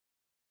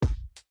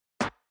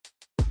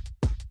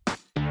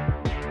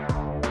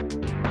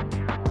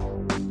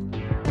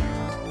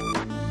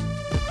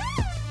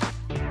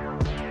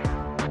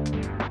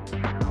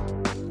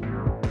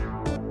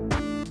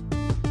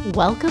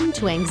Welcome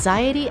to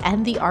Anxiety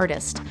and the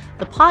Artist,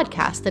 the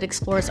podcast that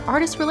explores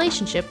artists'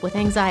 relationship with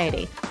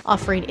anxiety,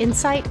 offering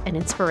insight and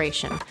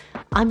inspiration.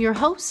 I'm your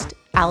host,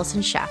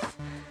 Allison Sheff.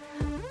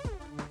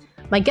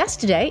 My guest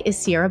today is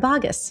Sierra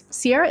Boggess.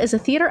 Sierra is a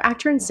theater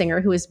actor and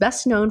singer who is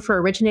best known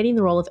for originating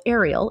the role of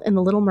Ariel in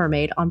The Little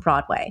Mermaid on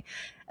Broadway,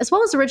 as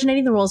well as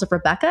originating the roles of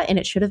Rebecca in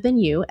It Should Have Been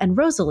You and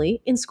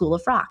Rosalie in School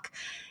of Rock.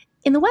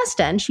 In the West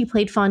End, she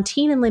played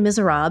Fantine in Les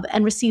Miserables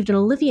and received an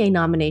Olivier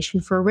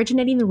nomination for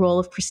originating the role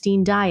of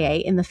Christine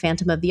Daae in the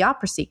Phantom of the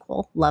Opera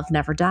sequel, Love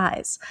Never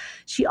Dies.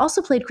 She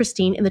also played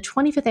Christine in the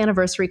 25th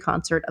anniversary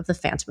concert of the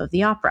Phantom of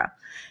the Opera.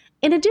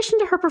 In addition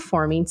to her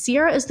performing,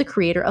 Sierra is the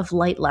creator of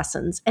Light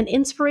Lessons, an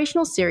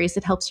inspirational series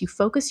that helps you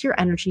focus your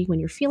energy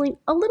when you're feeling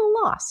a little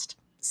lost.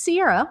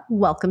 Sierra,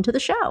 welcome to the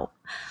show.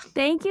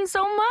 Thank you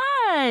so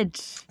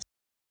much.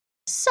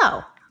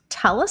 So,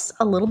 tell us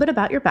a little bit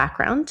about your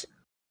background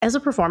as a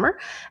performer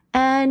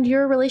and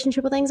your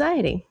relationship with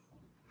anxiety.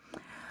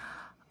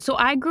 So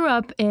I grew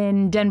up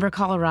in Denver,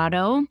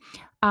 Colorado.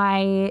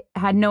 I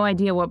had no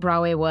idea what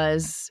Broadway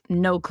was,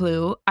 no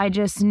clue. I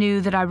just knew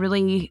that I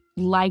really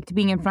liked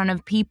being in front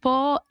of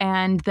people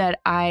and that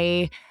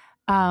I'm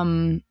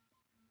an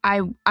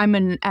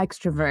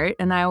extrovert,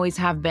 and I always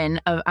have been.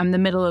 I'm the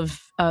middle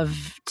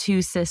of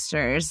two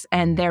sisters,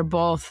 and they're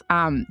both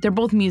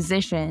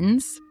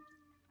musicians.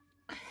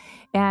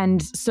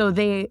 And so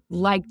they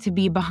like to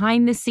be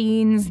behind the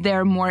scenes.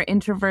 They're more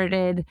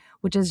introverted,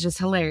 which is just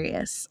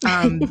hilarious.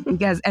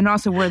 And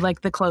also we're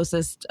like the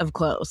closest of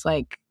close.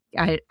 Like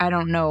I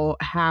don't know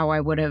how I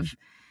would have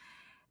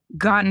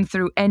gotten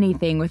through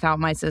anything without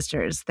my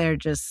sisters. They're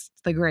just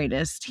the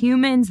greatest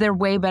humans. They're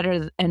way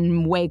better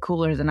and way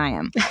cooler than I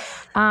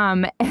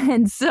am.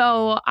 And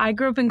so I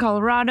grew up in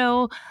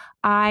Colorado.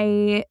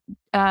 I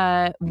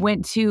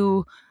went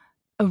to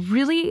a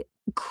really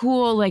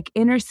cool, like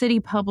inner city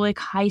public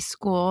high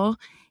school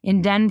in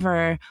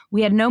Denver.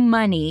 We had no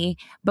money,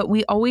 but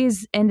we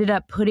always ended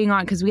up putting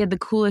on, because we had the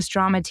coolest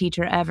drama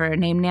teacher ever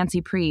named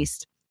Nancy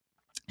Priest.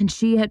 And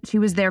she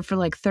was there for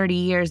like 30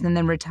 years and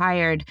then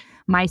retired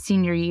my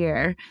senior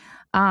year.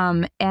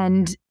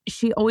 And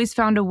she always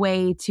found a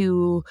way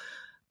to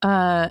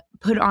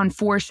put on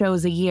 4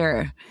 shows a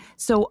year.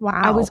 So wow.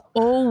 I was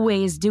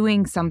always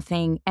doing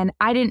something, and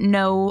I didn't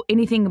know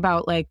anything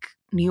about like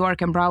New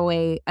York and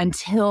Broadway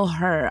until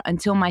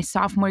my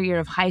sophomore year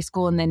of high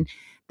school. And then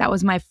that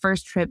was my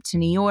first trip to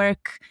New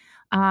York,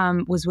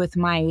 was with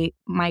my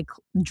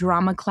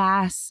drama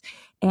class,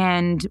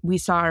 and we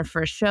saw our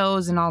first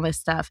shows and all this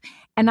stuff.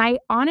 And I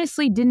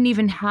honestly didn't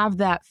even have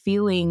that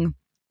feeling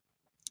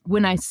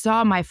when I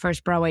saw my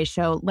first Broadway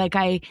show. Like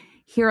I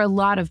hear a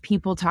lot of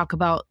people talk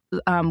about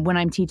when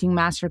I'm teaching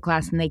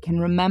masterclass and they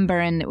can remember,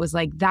 and it was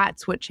like,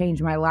 that's what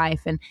changed my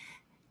life. And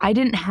I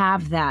didn't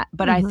have that,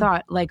 but I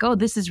thought like, oh,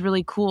 this is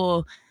really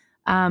cool.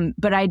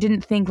 But I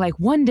didn't think like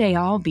one day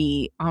I'll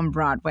be on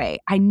Broadway.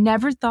 I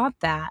never thought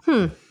that.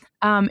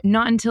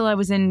 Not until I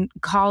was in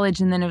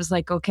college. And then it was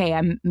like, okay,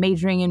 I'm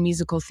majoring in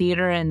musical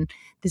theater, and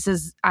this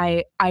is,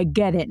 I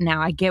get it now.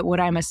 I get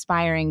what I'm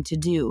aspiring to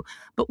do.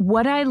 But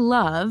what I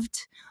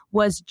loved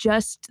was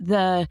just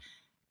the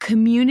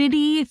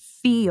community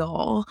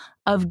feel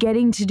of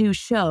getting to do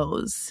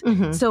shows.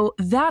 So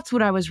that's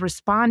what I was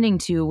responding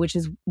to, which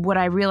is what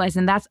I realized.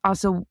 And that's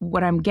also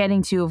what I'm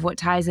getting to, of what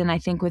ties in, I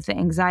think, with the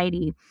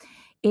anxiety,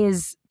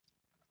 is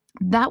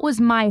that was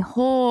my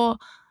whole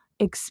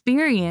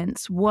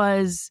experience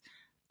was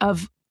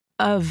of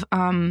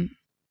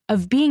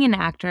being an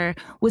actor,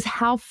 was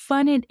how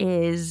fun it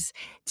is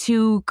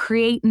to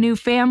create new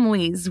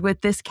families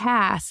with this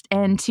cast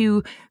and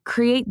to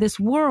create this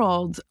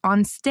world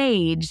on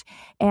stage,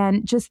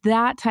 and just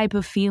that type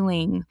of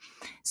feeling.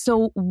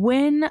 So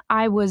when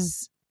I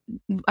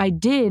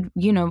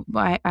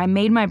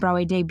made my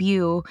Broadway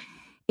debut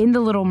in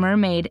The Little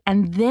Mermaid,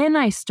 and then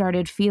I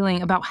started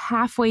feeling about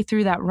halfway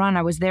through that run.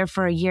 I was there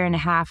for a year and a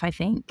half, I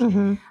think.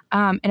 And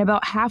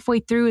about halfway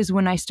through is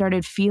when I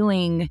started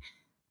feeling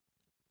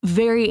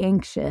very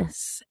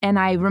anxious. And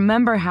I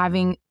remember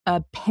having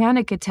a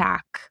panic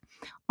attack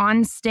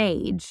on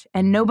stage,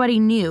 and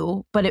nobody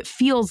knew, but it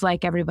feels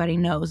like everybody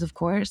knows, of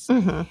course.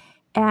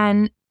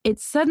 And it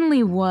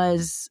suddenly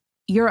was,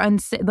 you're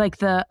unsafe. Like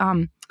the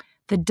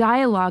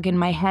dialogue in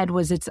my head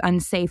was, it's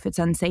unsafe, it's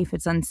unsafe,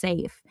 it's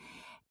unsafe.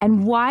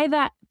 And why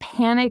that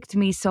panicked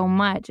me so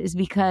much is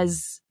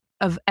because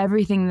of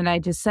everything that I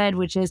just said,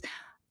 which is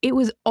it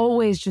was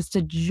always just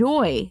a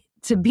joy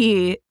to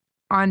be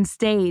on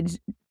stage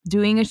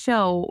doing a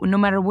show, no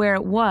matter where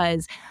it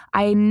was.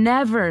 I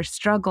never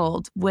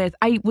struggled with,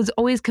 I was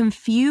always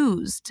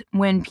confused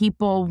when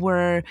people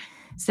were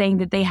saying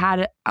that they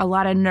had a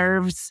lot of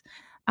nerves.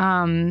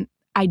 I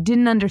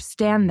didn't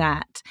understand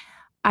that.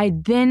 I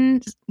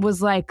then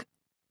was like,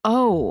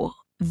 oh,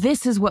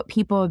 this is what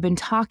people have been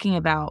talking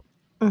about.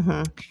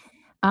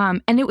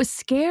 And it was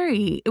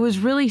scary. It was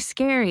really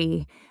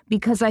scary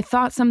because I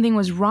thought something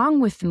was wrong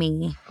with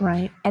me.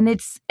 Right. And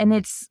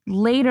it's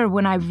later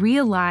when I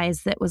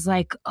realized that was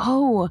like,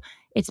 oh,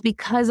 it's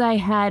because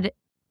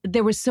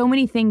there were so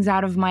many things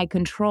out of my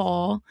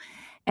control.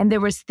 And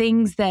there was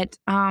things that,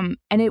 and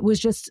it was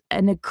just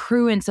an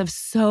accruance of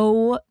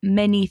so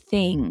many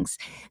things.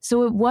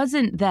 So it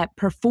wasn't that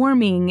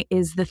performing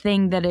is the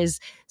thing that is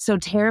so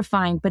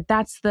terrifying, but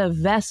that's the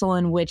vessel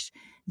in which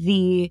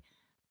the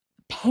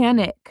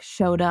panic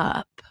showed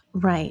up.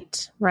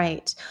 Right.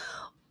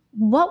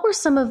 What were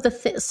some of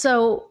the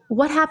so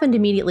what happened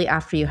immediately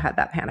after you had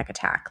that panic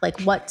attack? Like,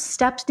 what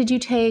steps did you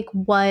take?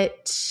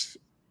 What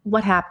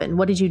happened?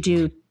 What did you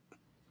do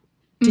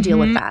to deal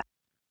with that?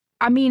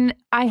 I mean,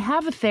 I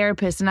have a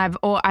therapist, and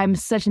I'm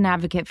such an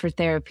advocate for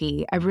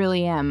therapy. I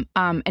really am.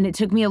 And it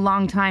took me a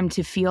long time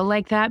to feel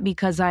like that,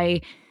 because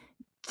I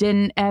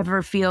didn't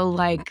ever feel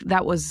like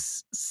that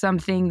was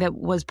something that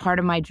was part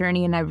of my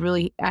journey. And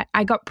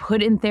I got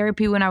put in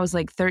therapy when I was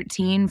like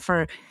 13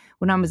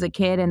 when I was a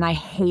kid, and I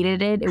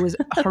hated it. It was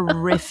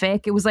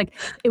horrific. It was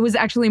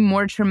actually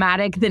more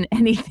traumatic than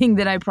anything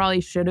that I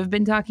probably should have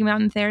been talking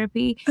about in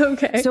therapy.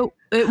 Okay. So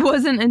it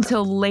wasn't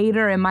until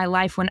later in my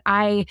life when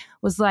I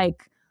was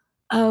like,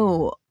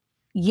 oh,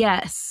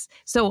 yes.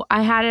 So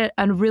I had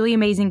a really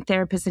amazing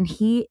therapist, and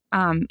he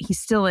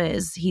still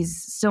is.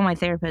 He's still my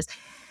therapist.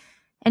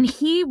 And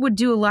he would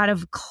do a lot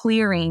of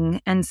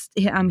clearing, and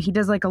he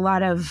does like a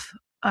lot of,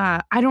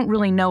 I don't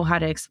really know how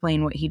to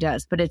explain what he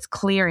does, but it's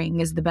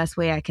clearing is the best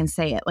way I can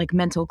say it, like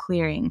mental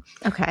clearing.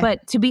 Okay.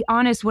 But to be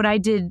honest, what I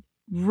did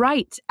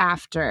right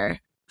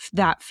after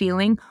that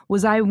feeling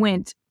was I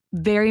went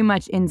very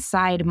much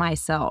inside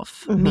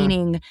myself,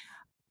 meaning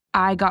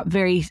I got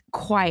very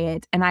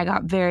quiet, and I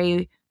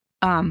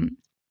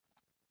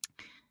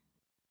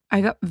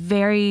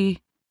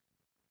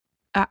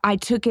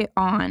took it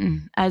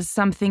on as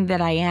something that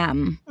I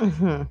am.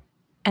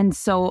 And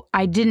so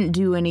I didn't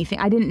do anything.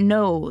 I didn't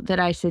know that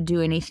I should do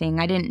anything.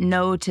 I didn't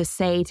know to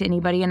say to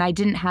anybody, and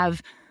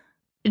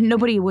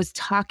nobody was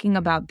talking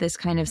about this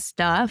kind of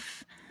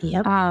stuff.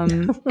 Yep.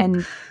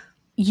 And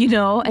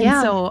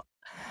so,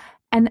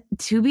 and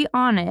to be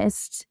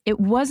honest, it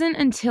wasn't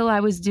until I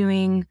was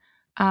doing,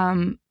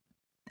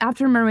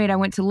 after Mermaid, I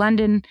went to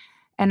London,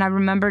 and I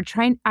remember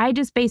I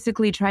just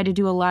basically tried to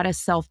do a lot of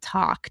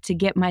self-talk to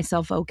get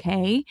myself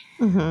okay.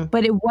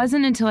 But it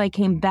wasn't until I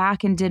came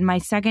back and did my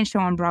second show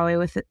on Broadway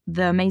with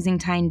the amazing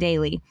Tyne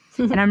Daly.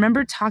 And I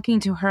remember talking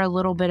to her a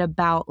little bit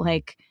about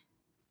like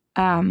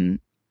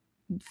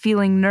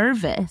feeling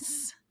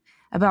nervous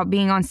about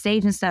being on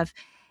stage and stuff.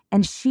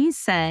 And she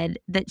said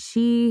that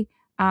she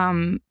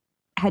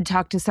had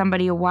talked to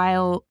somebody a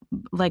while,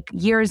 like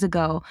years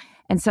ago,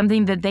 and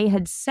something that they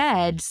had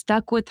said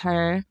stuck with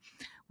her,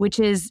 which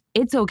is,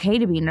 it's okay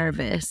to be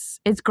nervous.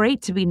 It's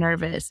great to be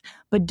nervous,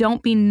 but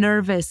don't be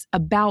nervous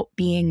about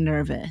being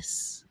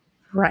nervous.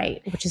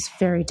 Right, which is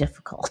very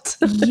difficult.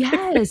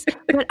 Yes,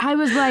 but I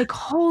was like,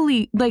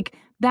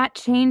 that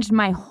changed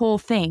my whole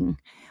thing,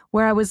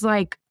 where I was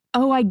like,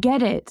 oh, I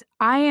get it.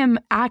 I am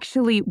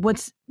actually,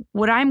 what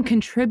I'm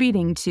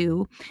contributing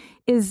to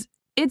is,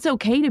 it's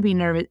okay to be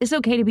nervous. It's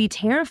okay to be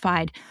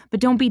terrified, but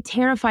don't be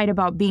terrified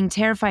about being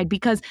terrified,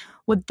 because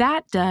what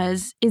that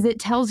does is it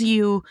tells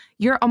you,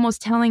 you're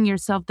almost telling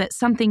yourself that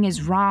something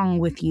is wrong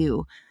with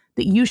you,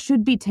 that you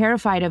should be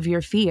terrified of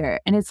your fear.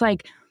 And it's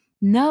like,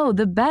 no,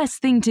 the best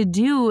thing to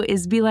do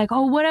is be like,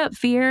 oh, what up,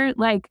 fear?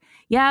 Like,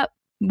 yeah,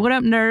 what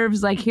up,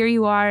 nerves? Like, here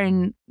you are,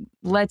 and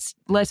let's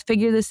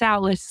figure this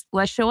out.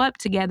 Let's show up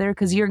together,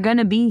 because you're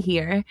gonna be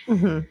here.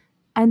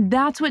 And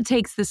that's what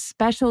takes the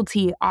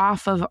specialty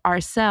off of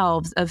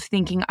ourselves, of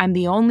thinking I'm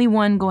the only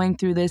one going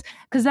through this,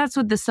 because that's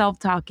what the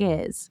self-talk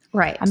is.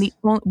 Right.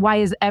 Why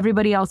is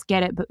everybody else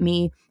get it but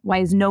me? Why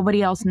is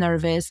nobody else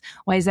nervous?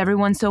 Why is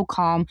everyone so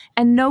calm?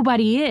 And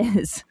nobody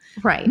is.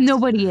 Right.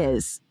 Nobody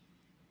is.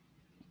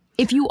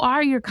 If you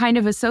are, you're kind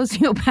of a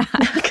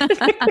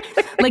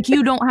sociopath. Like,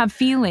 you don't have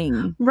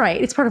feeling.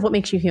 Right. It's part of what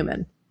makes you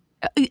human.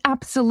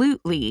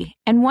 Absolutely.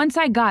 And once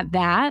I got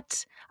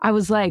that, I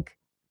was like,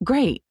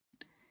 great.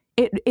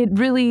 It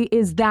really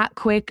is that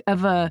quick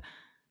of a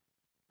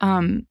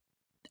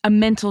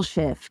mental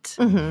shift.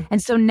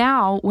 And so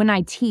now when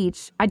I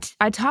teach,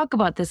 I talk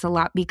about this a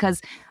lot,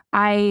 because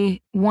I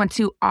want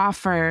to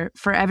offer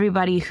for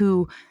everybody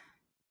who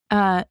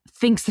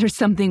thinks there's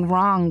something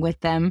wrong with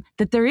them,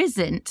 that there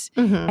isn't.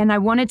 And I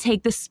want to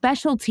take the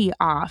specialty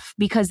off,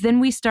 because then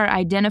we start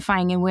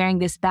identifying and wearing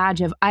this badge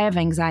of, I have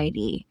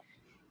anxiety.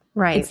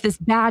 Right. It's this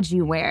badge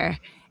you wear.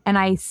 And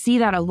I see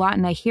that a lot,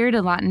 and I hear it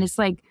a lot. And it's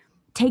like,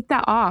 take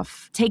that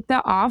off,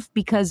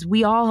 because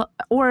we all,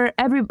 or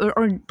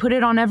put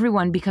it on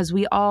everyone, because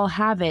we all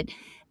have it.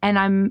 And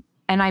I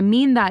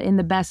mean that in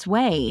the best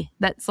way.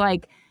 That's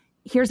like,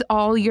 here's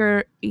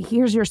your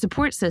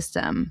support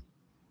system.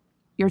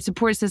 Your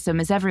support system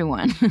is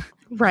everyone.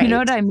 Right. You know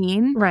what I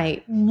mean?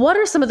 Right. What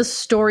are some of the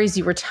stories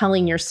you were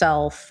telling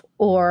yourself,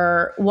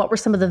 or what were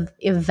some of the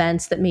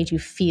events that made you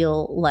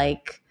feel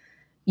like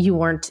you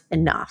weren't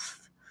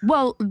enough?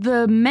 Well,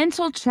 the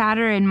mental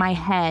chatter in my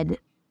head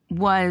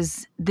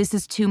was, this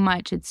is too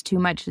much, it's too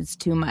much, it's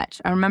too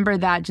much. I remember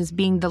that just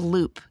being the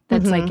loop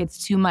that's like,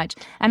 it's too much.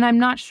 And I'm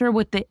not sure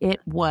what the it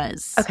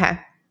was. Okay.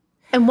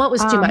 And what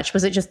was too much?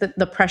 Was it just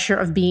the pressure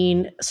of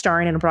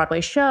starring in a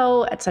Broadway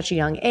show at such a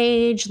young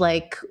age?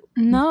 Like,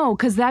 no,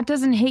 because that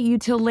doesn't hit you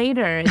till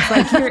later. It's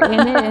like you're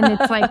in it and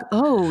it's like,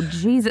 oh,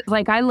 Jesus.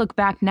 Like I look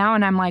back now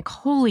and I'm like,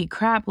 holy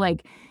crap,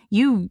 like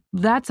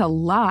that's a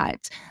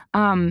lot.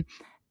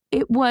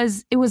 It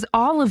was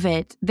all of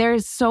it.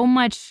 There's so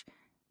much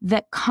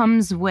that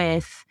comes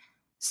with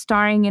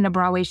starring in a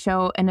Broadway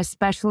show, and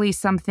especially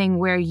something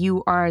where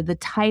you are the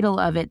title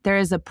of it. There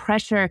is a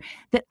pressure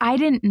that I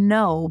didn't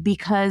know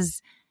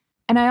because,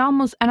 and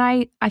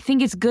I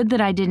think it's good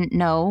that I didn't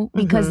know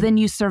because then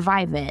you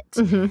survive it.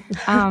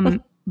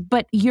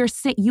 But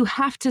you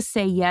have to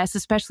say yes,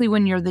 especially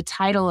when you're the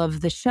title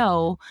of the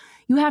show.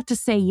 You have to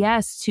say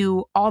yes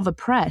to all the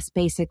press,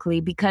 basically,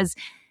 because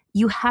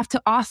you have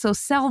to also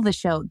sell the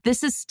show.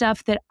 This is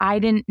stuff that I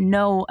didn't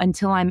know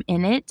until I'm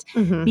in it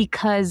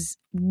because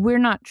we're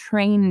not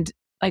trained.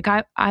 Like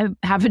I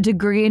have a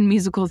degree in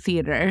musical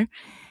theater.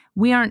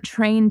 We aren't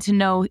trained to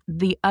know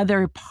the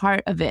other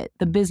part of it,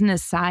 the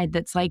business side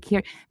that's like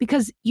here,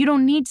 because you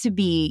don't need to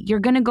be. You're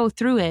going to go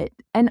through it.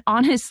 And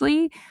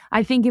honestly,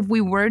 I think if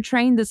we were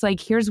trained, that's like,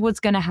 here's what's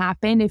going to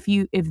happen if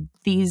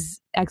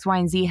these X, Y,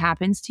 and Z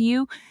happens to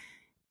you,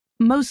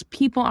 most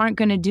people aren't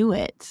going to do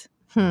it.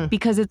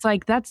 Because it's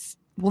like, that's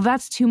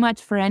too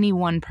much for any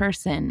one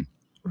person.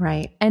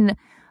 Right. And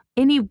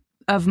any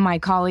of my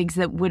colleagues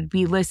that would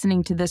be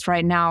listening to this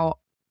right now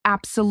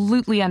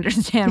absolutely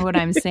understand what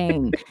I'm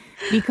saying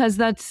because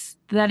that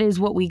is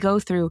what we go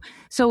through.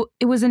 So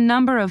it was a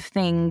number of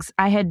things.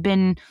 I had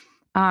been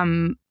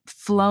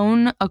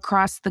flown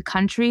across the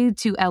country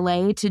to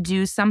LA to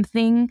do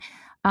something,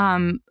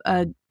 some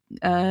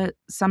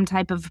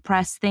type of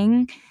press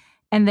thing,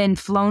 and then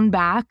flown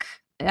back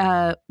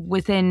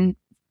within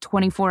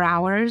 24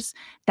 hours.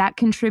 That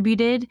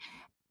contributed.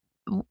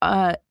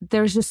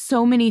 There's just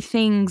so many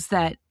things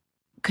that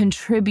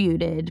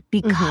contributed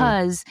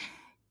because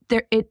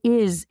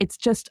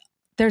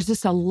there's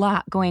just a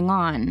lot going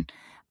on.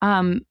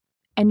 And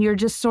you're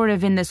just sort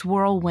of in this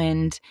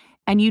whirlwind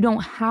and you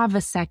don't have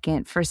a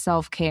second for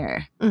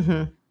self-care.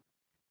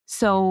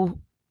 So,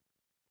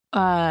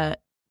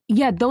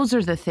 those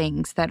are the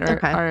things that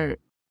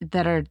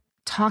are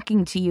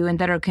talking to you and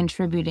that are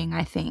contributing,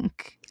 I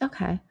think.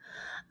 Okay.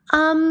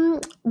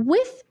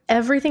 With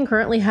everything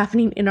currently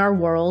happening in our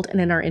world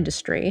and in our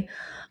industry,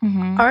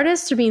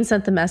 artists are being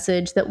sent the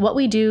message that what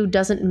we do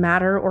doesn't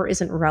matter or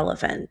isn't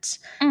relevant.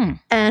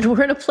 And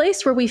we're in a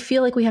place where we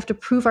feel like we have to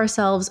prove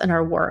ourselves and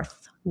our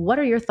worth. What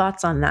are your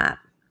thoughts on that?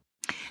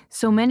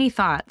 So many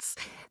thoughts.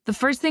 The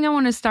first thing I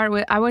want to start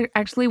with, I would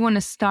actually want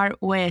to start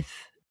with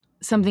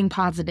something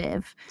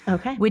positive.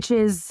 Okay. Which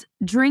is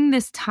during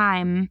this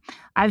time,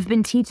 I've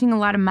been teaching a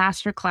lot of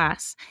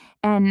masterclass.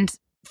 And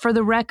for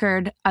the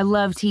record, I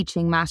love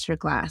teaching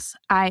masterclass.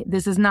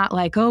 This is not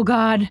like, oh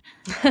God,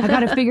 I got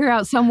to figure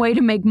out some way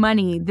to make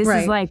money. This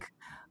is like,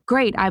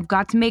 great, I've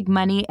got to make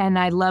money and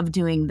I love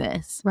doing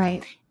this.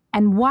 Right.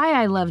 And why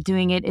I love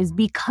doing it is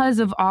because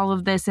of all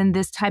of this and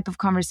this type of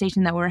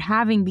conversation that we're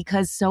having,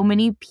 because so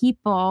many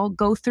people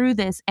go through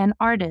this and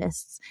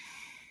artists.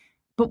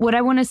 But what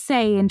I want to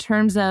say in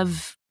terms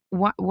of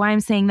why I'm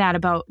saying that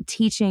about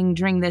teaching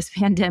during this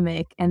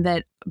pandemic and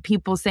that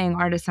people saying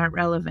artists aren't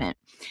relevant,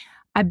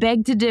 I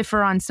beg to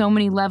differ on so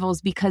many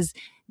levels because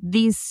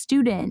these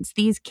students,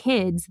 these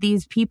kids,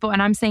 these people,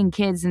 and I'm saying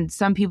kids and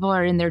some people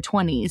are in their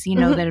 20s,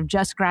 that have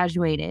just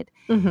graduated.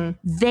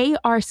 They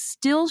are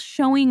still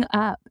showing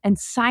up and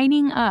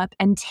signing up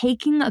and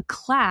taking a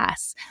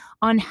class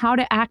on how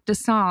to act a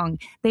song.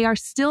 They are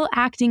still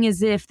acting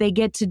as if they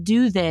get to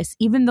do this,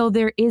 even though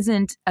there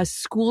isn't a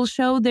school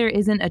show, there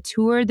isn't a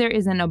tour, there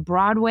isn't a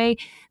Broadway,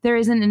 there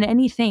isn't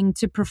anything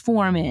to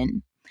perform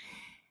in.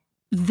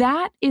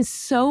 That is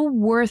so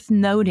worth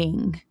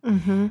noting.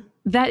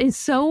 That is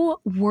so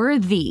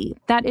worthy.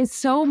 That is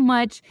so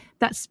much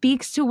that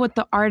speaks to what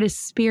the artist's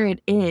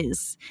spirit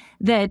is,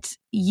 that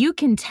you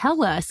can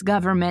tell us,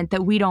 government,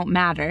 that we don't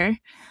matter,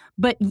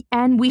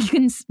 and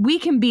we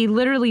can be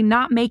literally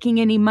not making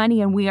any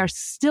money and we are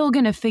still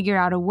going to figure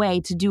out a way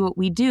to do what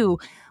we do,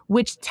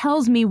 which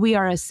tells me we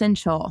are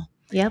essential.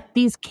 Yep.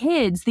 These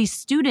kids, these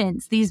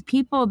students, these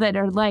people that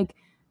are like,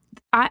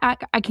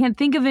 I can't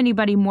think of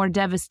anybody more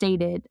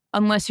devastated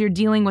unless you're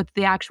dealing with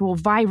the actual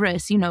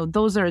virus.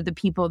 Those are the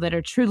people that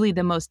are truly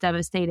the most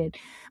devastated.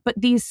 But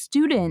these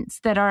students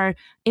that are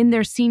in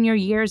their senior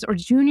years or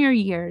junior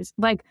years,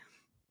 like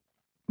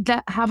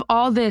that have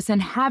all this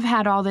and have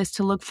had all this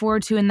to look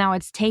forward to, and now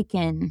it's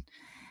taken.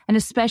 And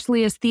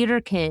especially as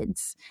theater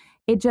kids,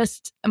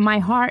 my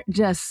heart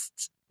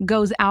just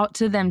goes out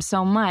to them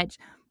so much.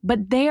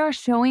 But they are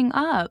showing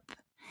up.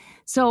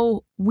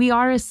 So we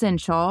are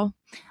essential.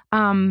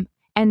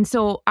 And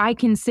so I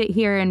can sit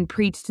here and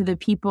preach to the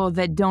people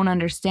that don't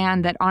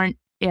understand, that aren't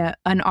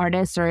an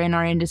artist or in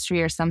our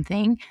industry or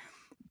something.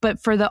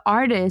 But for the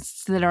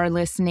artists that are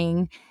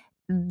listening,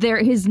 there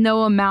is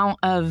no amount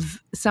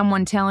of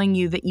someone telling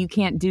you that you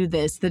can't do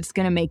this that's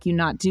going to make you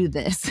not do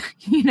this,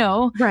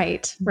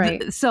 Right.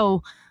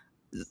 So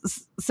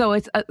So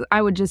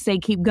I would just say,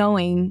 keep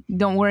going.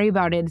 Don't worry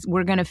about it.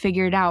 We're going to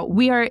figure it out.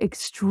 We are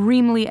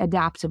extremely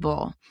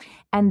adaptable.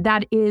 And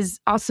that is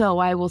also,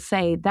 I will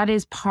say, that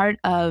is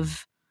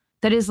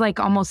like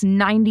almost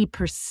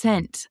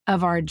 90%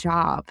 of our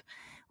job.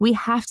 We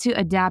have to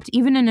adapt.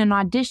 Even in an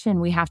audition,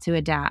 we have to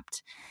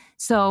adapt.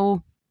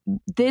 So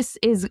this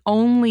is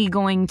only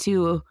going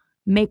to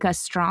make us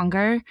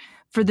stronger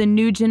for the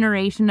new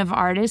generation of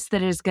artists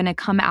that is going to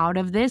come out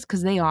of this,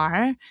 because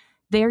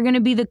they're going to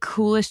be the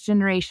coolest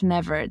generation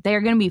ever. They're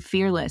going to be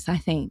fearless, I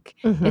think.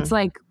 Mm-hmm. It's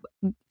like,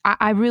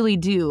 I really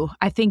do.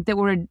 I think that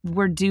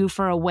we're due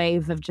for a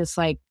wave of just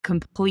like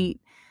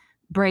complete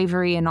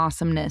bravery and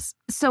awesomeness.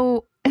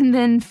 So, and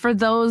then for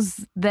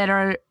those that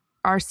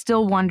are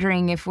still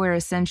wondering if we're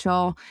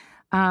essential,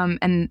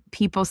 and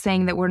people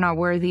saying that we're not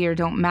worthy or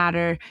don't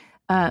matter,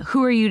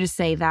 who are you to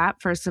say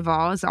that? First of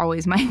all, is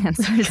always my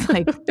answer. It's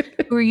like,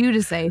 who are you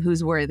to say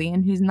who's worthy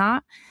and who's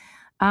not?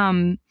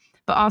 But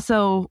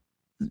also,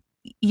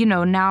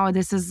 now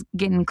this is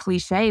getting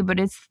cliche, but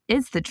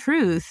it's the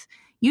truth.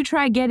 You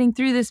try getting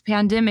through this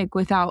pandemic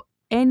without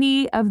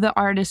any of the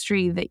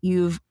artistry that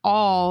you've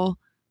all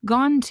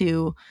gone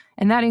to.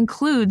 And that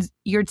includes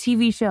your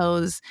TV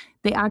shows,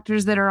 the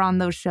actors that are on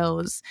those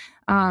shows,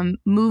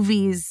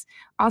 movies.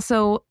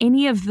 Also,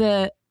 any of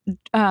the,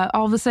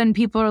 all of a sudden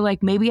people are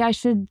like, maybe I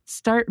should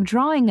start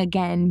drawing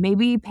again,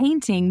 maybe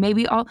painting,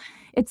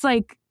 it's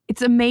like,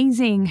 it's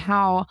amazing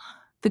how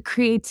the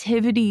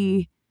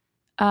creativity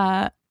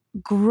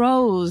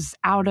grows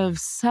out of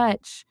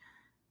such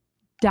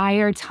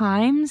dire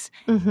times.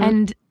 Mm-hmm.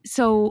 And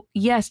so,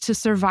 yes, to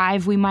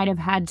survive, we might have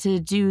had to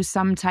do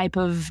some type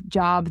of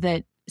job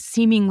that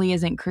seemingly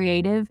isn't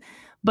creative.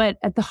 But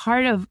at the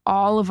heart of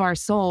all of our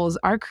souls,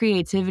 our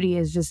creativity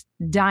is just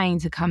dying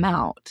to come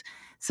out.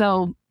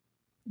 So,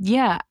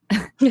 yeah,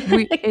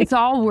 it's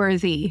all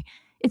worthy.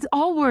 It's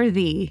all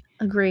worthy.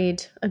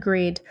 Agreed.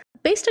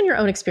 Based on your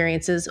own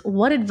experiences,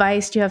 what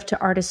advice do you have to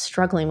artists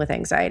struggling with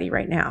anxiety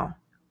right now?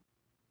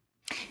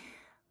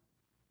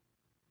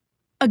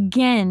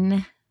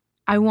 Again,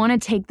 I want to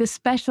take the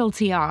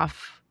specialty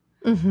off.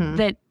 Mm-hmm.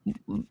 That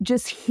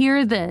just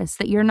hear this,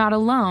 that you're not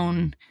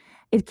alone.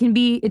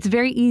 It's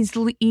very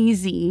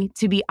easy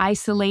to be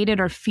isolated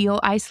or feel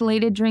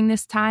isolated during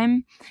this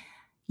time.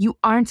 You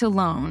aren't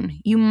alone.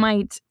 You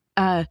might,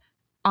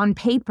 on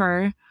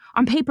paper,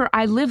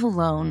 I live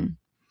alone,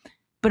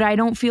 but I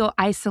don't feel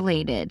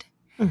isolated.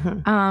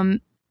 Mm-hmm.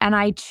 And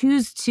I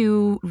choose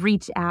to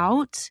reach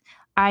out.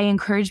 I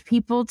encourage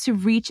people to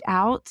reach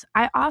out.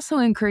 I also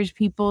encourage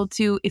people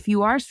to, if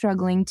you are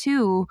struggling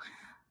too,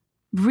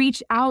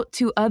 reach out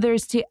to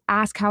others to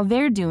ask how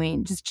they're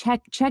doing. Just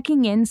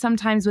checking in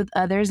sometimes with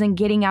others and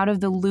getting out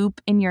of the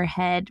loop in your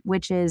head,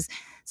 which is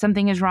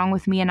something is wrong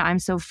with me and I'm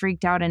so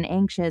freaked out and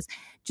anxious.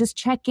 Just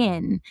check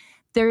in.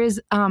 There is,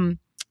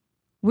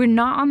 we're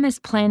not on this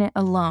planet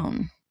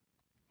alone.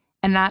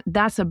 And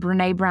that's a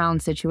Brené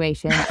Brown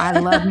situation. I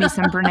love me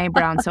some Brené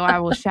Brown. So I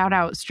will shout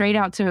out straight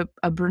out to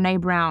a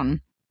Brené Brown,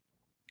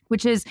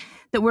 which is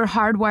that we're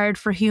hardwired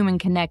for human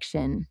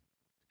connection.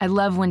 I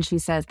love when she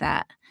says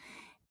that.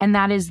 And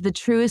that is the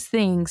truest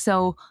thing.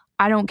 So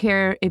I don't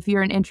care if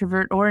you're an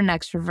introvert or an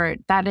extrovert.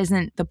 That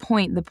isn't the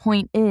point. The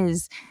point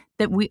is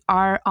that we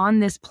are on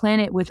this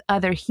planet with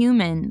other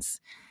humans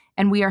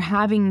and we are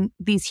having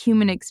these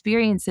human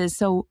experiences,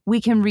 so we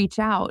can reach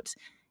out.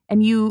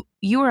 And you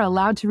are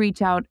allowed to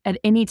reach out at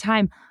any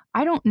time.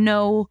 I don't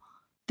know.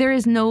 There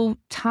is no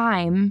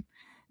time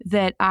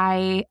that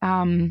I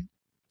am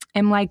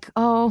like,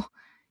 oh,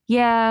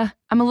 yeah,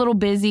 I'm a little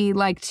busy.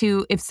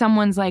 If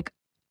someone's like,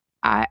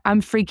 I'm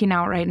freaking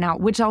out right now,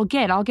 which I'll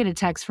get a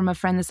text from a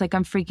friend that's like,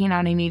 I'm freaking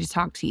out. I need to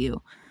talk to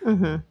you.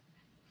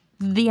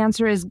 Mm-hmm. The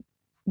answer is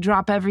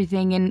drop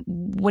everything. And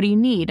what do you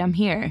need? I'm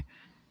here.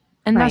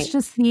 And That's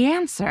just the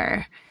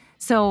answer.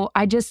 So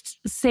I just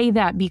say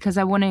that because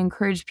I want to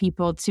encourage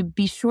people to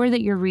be sure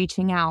that you're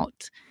reaching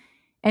out.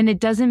 And it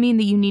doesn't mean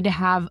that you need to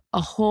have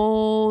a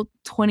whole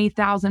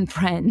 20,000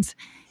 friends.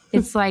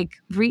 It's like,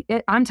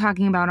 I'm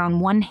talking about on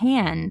one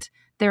hand,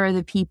 there are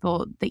the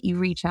people that you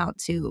reach out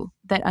to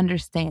that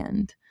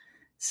understand.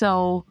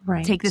 So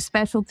Take the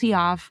specialty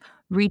off,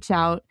 reach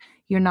out.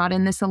 You're not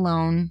in this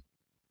alone.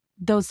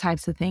 Those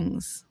types of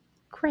things.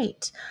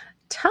 Great.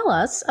 Tell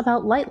us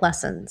about Light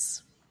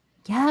Lessons.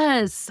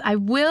 Yes, I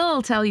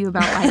will tell you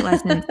about Light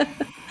Lessons.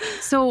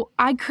 So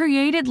I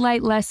created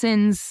Light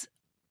Lessons,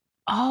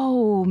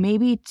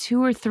 maybe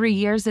 2 or 3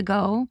 years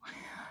ago.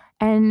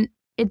 And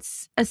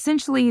it's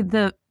essentially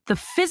the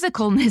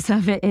physicalness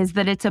of it is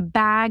that it's a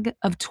bag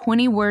of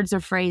 20 words or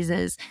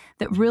phrases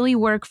that really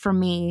work for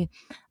me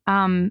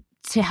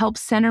to help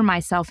center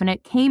myself. And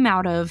it came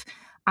out of,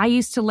 I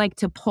used to like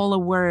to pull a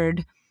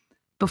word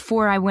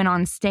before I went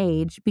on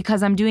stage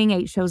because I'm doing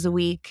 8 shows a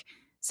week,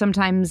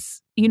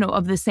 sometimes,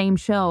 of the same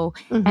show.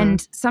 Mm-hmm.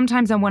 And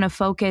sometimes I want to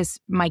focus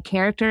my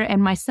character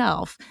and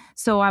myself.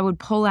 So I would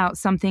pull out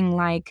something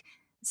like,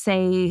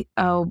 say,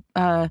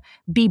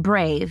 be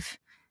brave.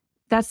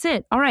 That's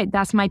it. All right.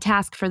 That's my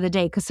task for the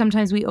day. Because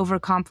sometimes we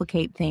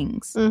overcomplicate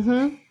things.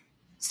 Mm-hmm.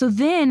 So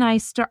then I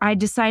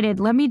decided,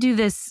 let me do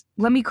this.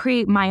 Let me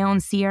create my own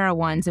Sierra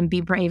ones, and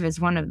Be Brave is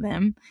one of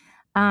them.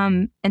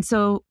 And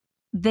so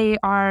they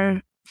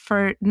are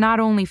for not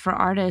only for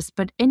artists,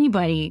 but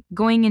anybody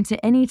going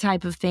into any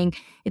type of thing.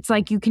 It's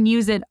like you can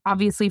use it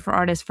obviously for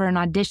artists for an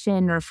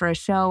audition or for a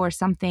show or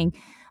something,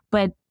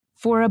 but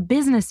for a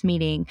business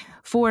meeting,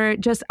 for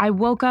just, I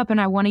woke up and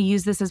I want to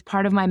use this as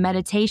part of my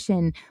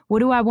meditation. What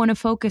do I want to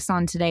focus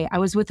on today? I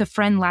was with a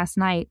friend last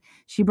night.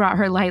 She brought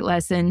her light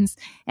lessons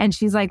and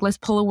she's like, let's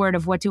pull a word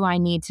of what do I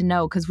need to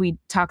know? Because we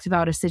talked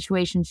about a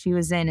situation she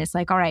was in. It's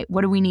like, all right,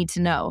 what do we need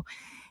to know?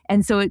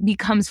 And so it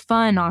becomes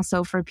fun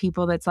also for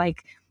people that's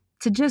like,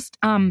 to just,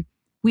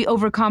 we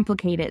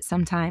overcomplicate it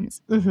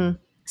sometimes. Mm-hmm.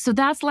 So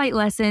that's light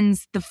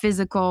lessons, the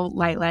physical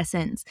light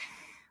lessons.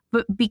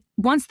 But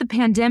once the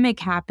pandemic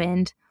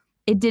happened,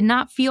 it did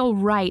not feel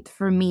right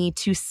for me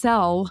to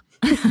sell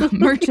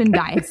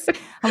merchandise.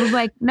 I was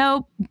like,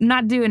 nope,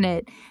 not doing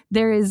it.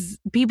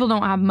 People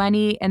don't have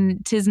money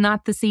and 'tis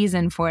not the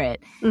season for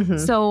it. Mm-hmm.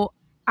 So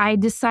I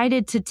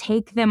decided to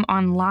take them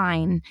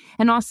online.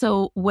 And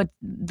also what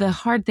the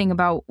hard thing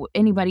about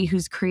anybody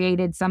who's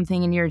created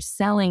something and you're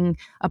selling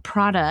a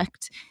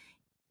product,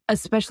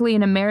 especially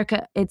in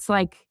America, it's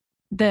like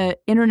the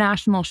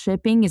international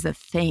shipping is a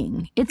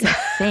thing. It's a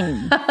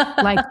thing.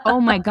 Like,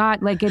 oh my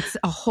God, like it's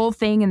a whole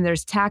thing and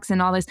there's tax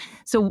and all this.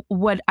 So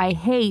what I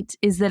hate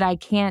is that I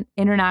can't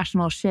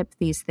international ship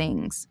these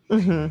things.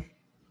 Mm-hmm.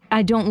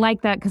 I don't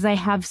like that because I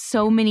have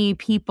so many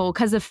people,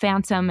 because of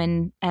Phantom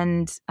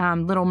and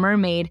Little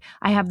Mermaid,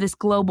 I have this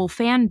global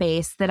fan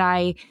base that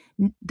I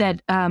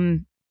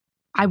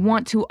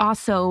want to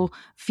also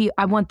feel,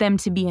 I want them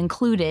to be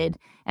included.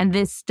 And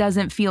this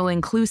doesn't feel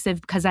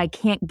inclusive because I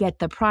can't get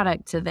the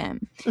product to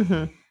them.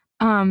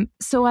 Mm-hmm.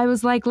 So I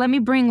was like, let me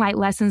bring light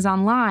lessons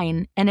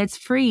online, and it's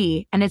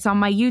free and it's on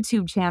my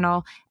YouTube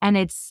channel.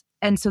 And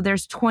so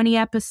there's 20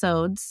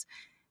 episodes,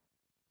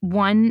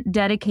 one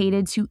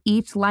dedicated to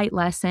each light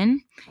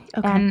lesson.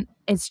 Okay. And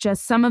it's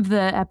just some of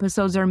the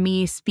episodes are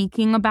me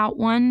speaking about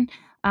one.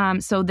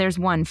 So there's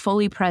one,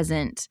 Fully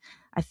Present.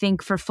 I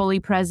think for Fully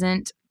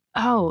Present,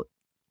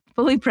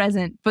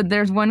 but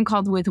there's one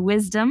called With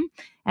Wisdom.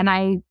 And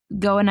I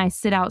go and I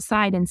sit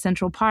outside in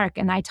Central Park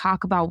and I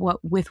talk about what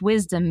with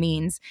wisdom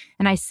means.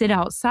 And I sit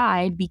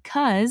outside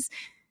because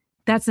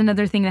that's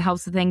another thing that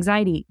helps with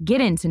anxiety. Get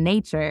into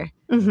nature.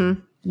 Mm-hmm.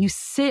 You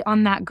sit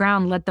on that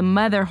ground, let the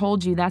mother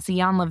hold you. That's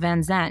Iyanla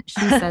Vanzant.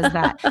 She says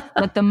that.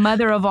 Let the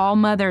mother of all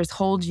mothers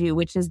hold you,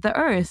 which is the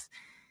earth.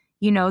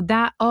 You know,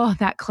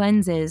 that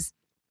cleanses.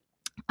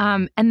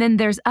 And then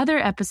there's other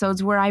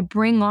episodes where I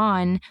bring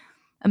on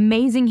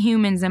amazing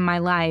humans in my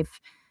life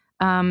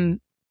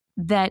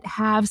that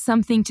have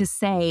something to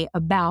say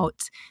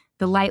about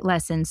the light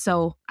lesson.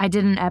 So I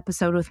did an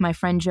episode with my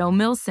friend Joe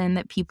Milson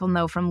that people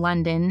know from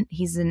London.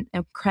 He's an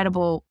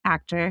incredible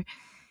actor.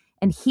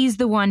 And he's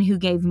the one who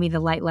gave me the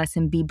light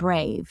lesson, Be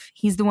Brave.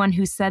 He's the one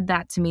who said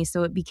that to me,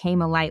 so it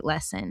became a light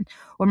lesson.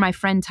 Or my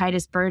friend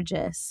Titus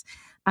Burgess.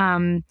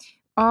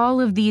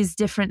 All of these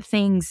different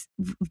things,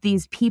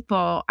 these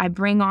people I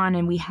bring on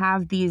and we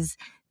have these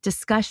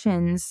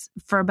discussions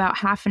for about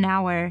half an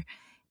hour,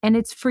 and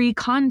it's free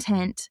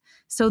content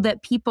so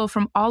that people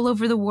from all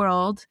over the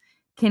world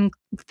can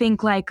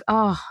think like,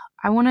 oh,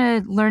 I want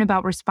to learn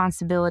about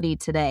responsibility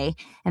today.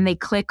 And they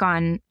click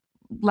on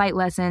light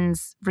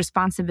lessons,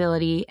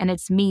 responsibility, and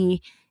it's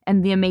me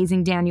and the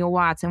amazing Daniel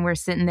Watts, and we're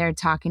sitting there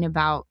talking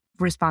about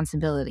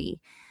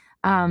responsibility.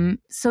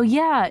 So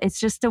yeah, it's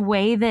just a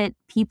way that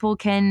people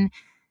can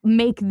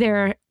make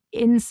their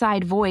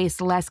inside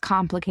voice less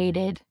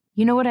complicated.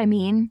 You know what I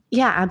mean?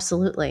 Yeah,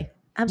 absolutely.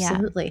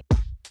 Absolutely. Yeah.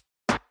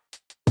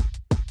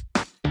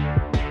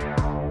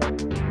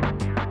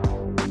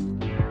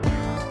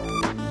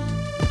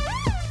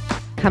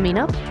 Coming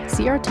up,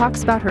 Sierra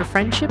talks about her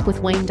friendship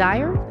with Wayne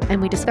Dyer,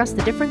 and we discuss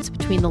the difference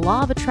between the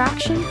law of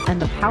attraction and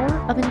the power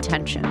of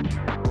intention.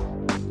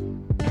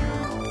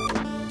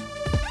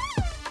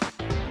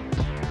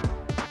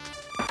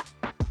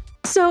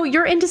 So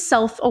you're into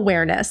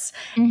self-awareness.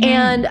 Mm-hmm.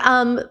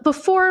 And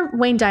before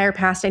Wayne Dyer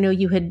passed, I know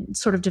you had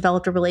sort of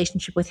developed a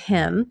relationship with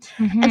him.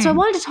 Mm-hmm. And so I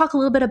wanted to talk a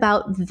little bit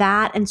about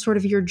that and sort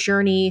of your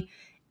journey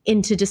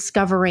into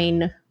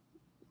discovering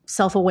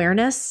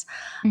self-awareness.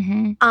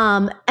 Mm-hmm.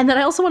 And then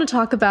I also want to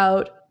talk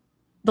about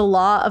the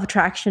law of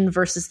attraction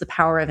versus the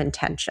power of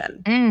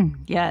intention.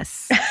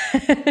 Yes.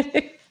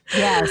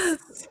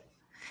 Yes.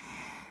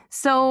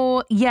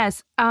 So,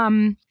 yes,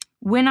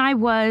 when I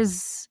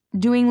was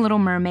doing Little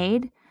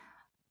Mermaid,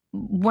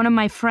 one of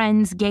my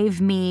friends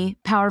gave me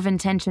Power of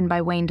Intention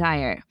by Wayne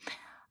Dyer.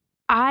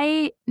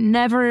 I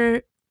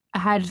never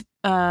had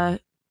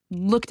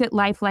looked at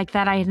life like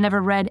that. I had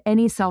never read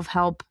any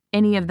self-help,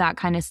 any of that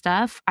kind of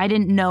stuff. I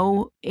didn't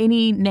know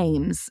any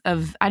names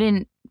of, I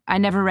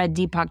never read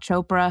Deepak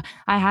Chopra.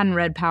 I hadn't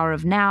read Power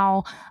of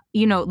Now,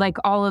 like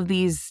all of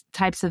these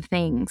types of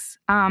things.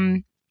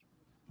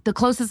 The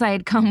closest I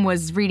had come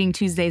was reading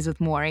Tuesdays with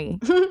Morrie,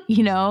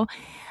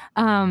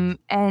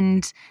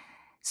 and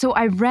so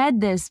I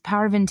read this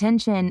Power of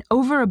Intention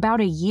over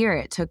about a year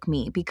it took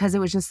me, because it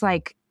was just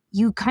like,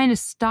 you kind of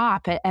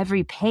stop at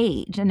every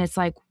page and it's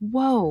like,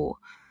 whoa,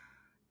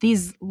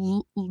 these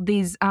the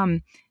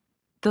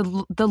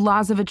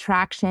laws of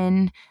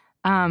attraction,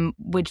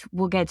 which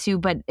we'll get to,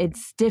 but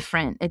it's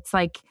different. It's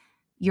like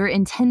your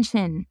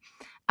intention.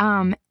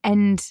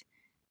 And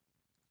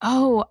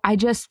I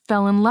just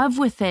fell in love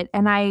with it.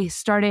 And I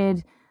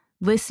started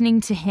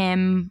listening to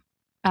him.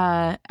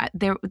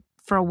 There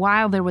for a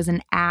while, there was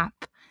an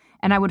app,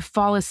 and I would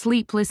fall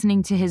asleep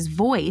listening to his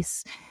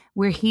voice,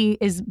 where he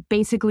is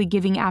basically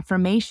giving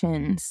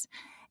affirmations.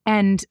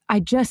 And I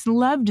just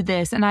loved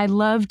this. And I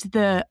loved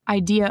the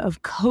idea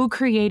of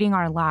co-creating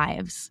our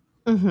lives.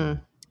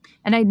 Mm-hmm.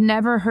 And I'd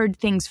never heard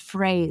things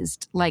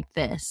phrased like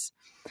this.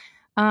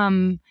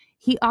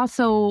 He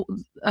also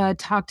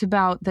talked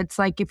about, that's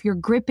like, if you're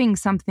gripping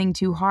something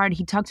too hard,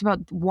 he talked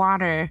about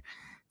water,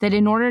 that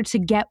in order to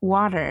get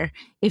water,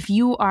 if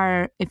you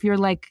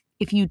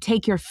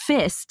take your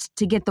fist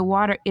to get the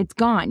water, it's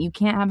gone. You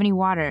can't have any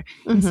water.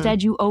 Mm-hmm.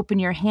 Instead, you open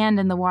your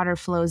hand and the water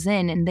flows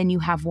in, and then you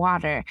have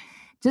water.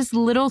 Just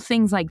little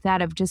things like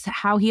that of just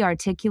how he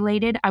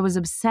articulated. I was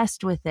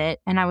obsessed with it.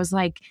 And I was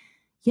like,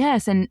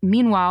 yes. And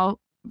meanwhile,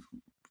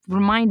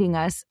 reminding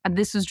us,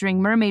 this was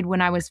during Mermaid,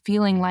 when I was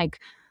feeling like,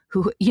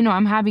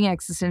 I'm having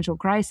existential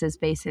crisis,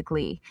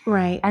 basically.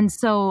 Right. And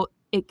so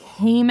it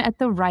came at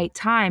the right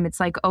time. It's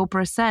like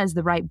Oprah says,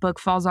 the right book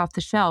falls off the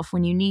shelf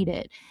when you need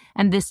it.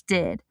 And this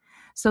did.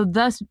 So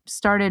thus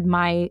started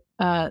my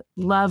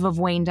love of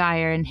Wayne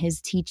Dyer and his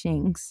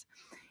teachings.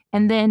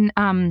 And then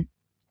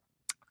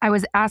I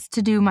was asked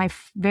to do my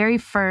very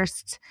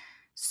first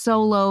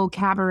solo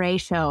cabaret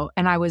show,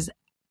 and I was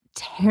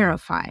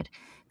terrified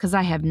because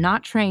I have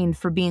not trained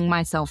for being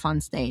myself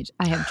on stage.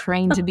 I have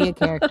trained to be a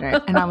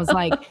character. And I was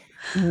like,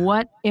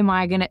 what am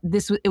I going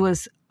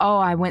to,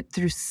 I went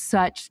through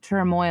such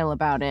turmoil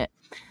about it.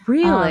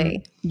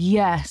 Really?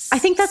 Yes. I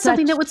think that's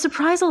something that would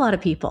surprise a lot of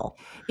people.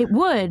 It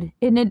would,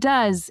 and it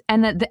does.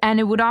 And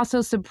it would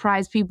also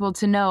surprise people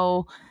to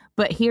know,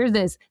 but hear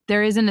this,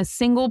 there isn't a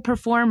single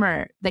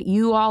performer that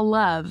you all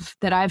love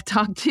that I've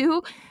talked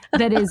to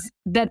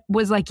that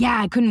was like, yeah,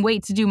 I couldn't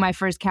wait to do my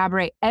first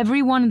cabaret.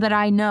 Everyone that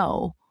I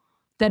know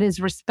that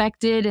is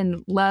respected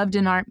and loved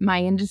in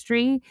my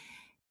industry,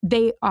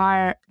 they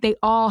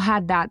all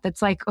had that.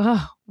 That's like,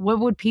 oh, what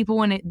would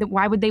people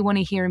why would they want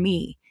to hear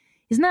me?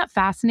 Isn't that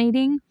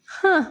fascinating?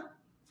 Huh.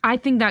 I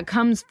think that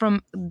comes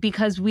from,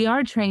 because we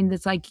are trained,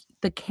 that's like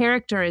the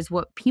character is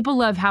what people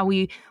love, how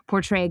we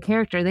portray a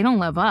character. They don't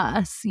love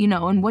us,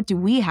 and what do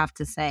we have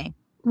to say?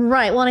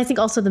 Right. Well, and I think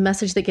also the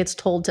message that gets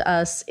told to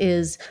us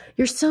is,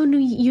 you're so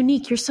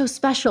unique, you're so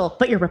special,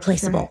 but you're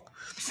replaceable.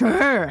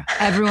 Sure.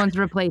 Everyone's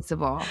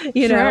replaceable.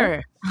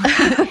 Sure.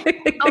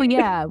 Oh,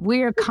 yeah.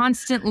 We're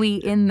constantly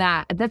in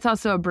that. That's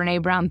also a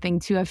Brene Brown thing,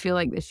 too. I feel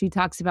like that she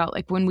talks about,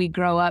 like, when we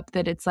grow up,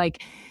 that it's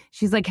like,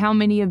 she's like, how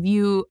many of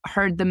you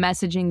heard the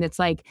messaging that's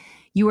like,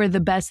 you are the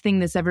best thing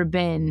that's ever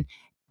been,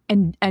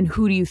 and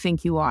who do you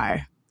think you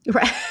are?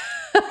 Right.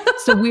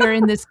 So we are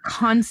in this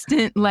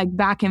constant, like,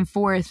 back and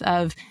forth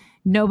of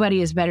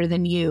nobody is better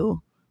than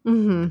you.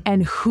 Mm-hmm.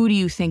 And who do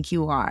you think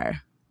you are?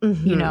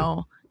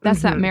 Mm-hmm.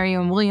 That's that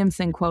Marianne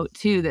Williamson quote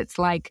too. That's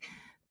like,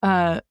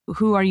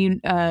 who are you?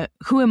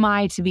 Who am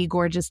I to be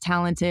gorgeous,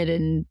 talented,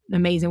 and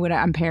amazing?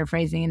 I'm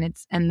paraphrasing,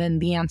 and then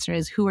the answer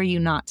is, who are you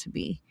not to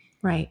be?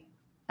 Right.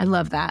 I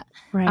love that.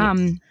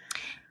 Right.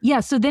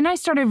 Yeah. So then I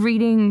started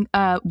reading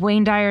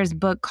Wayne Dyer's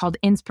book called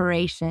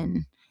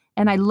Inspiration,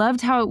 and I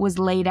loved how it was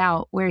laid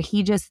out, where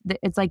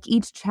it's like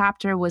each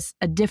chapter was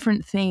a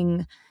different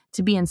thing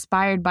to be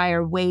inspired by,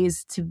 or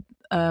ways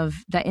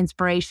of that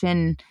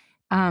inspiration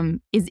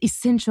is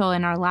essential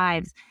in our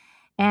lives.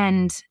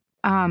 And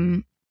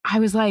I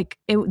was like,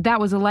 that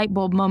was a light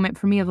bulb moment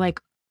for me of like,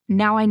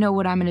 now I know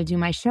what I'm going to do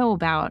my show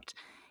about.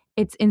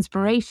 It's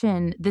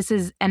inspiration.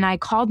 And I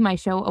called my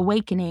show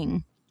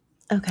Awakening.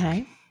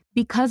 Okay.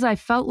 Because I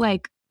felt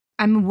like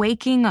I'm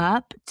waking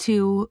up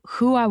to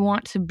who I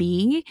want to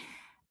be,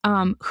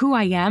 who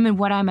I am and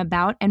what I'm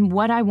about, and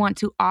what I want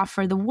to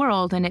offer the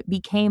world. And it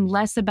became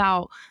less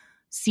about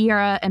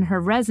Sierra and her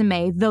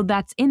resume, though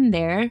that's in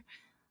there.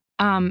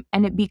 And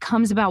it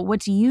becomes about, what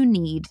do you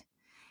need?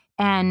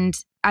 And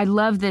I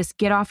love this,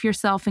 get off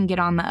yourself and get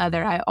on the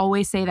other. I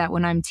always say that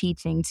when I'm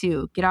teaching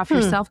too. Get off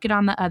yourself, get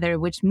on the other,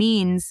 which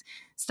means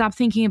stop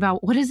thinking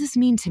about, what does this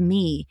mean to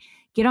me?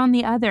 Get on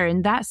the other.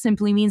 And that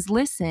simply means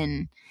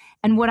listen.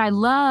 And what I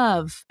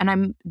love, and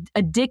I'm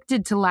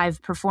addicted to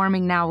live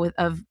performing now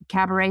of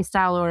cabaret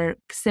style or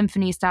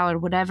symphony style or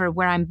whatever,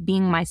 where I'm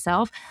being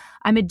myself.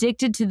 I'm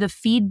addicted to the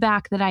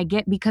feedback that I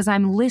get because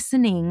I'm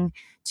listening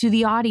to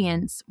the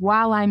audience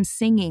while I'm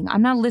singing.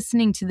 I'm not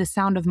listening to the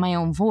sound of my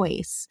own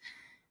voice.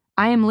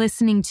 I am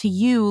listening to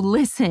you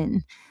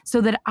listen, so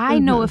that I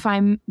know if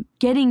I'm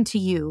getting to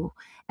you,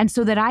 and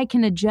so that I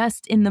can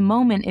adjust in the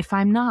moment if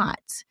I'm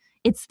not.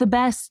 It's the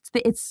best.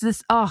 It's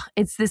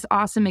this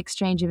awesome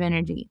exchange of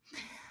energy.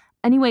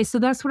 Anyway, so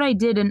that's what I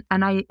did.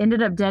 And I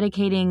ended up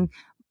dedicating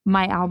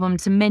my album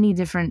to many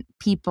different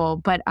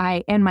people,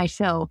 and my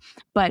show.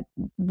 But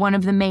one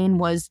of the main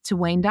was to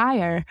Wayne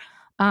Dyer.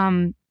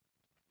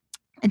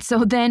 And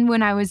so then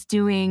when I was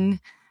doing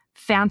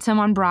Phantom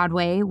on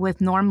Broadway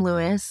with Norm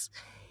Lewis,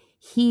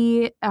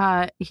 he's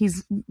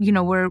he's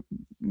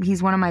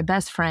one of my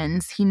best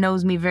friends. He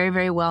knows me very,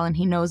 very well, and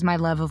he knows my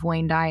love of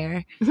Wayne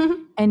Dyer.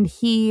 And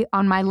he,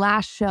 on my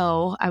last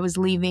show, I was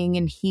leaving,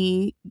 and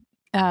he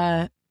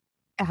had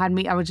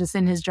me, I was just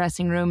in his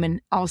dressing room, and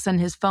all of a sudden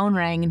his phone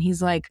rang, and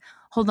he's like,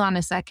 hold on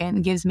a second,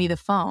 and gives me the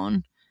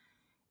phone.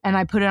 And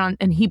I put it on,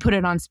 and he put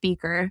it on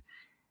speaker.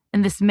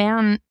 And this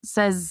man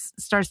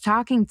starts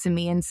talking to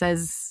me and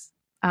says,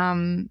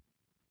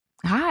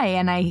 hi,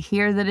 and I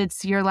hear that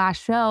it's your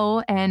last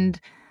show, and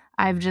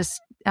I've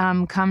just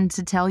come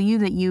to tell you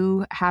that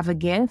you have a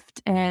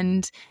gift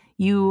and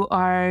you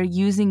are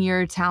using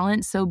your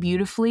talent so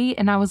beautifully.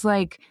 And I was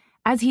like,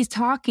 as he's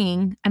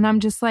talking, and I'm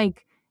just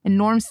like, and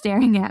Norm's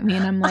staring at me,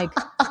 and I'm like,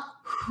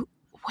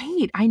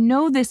 wait, I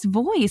know this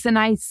voice. And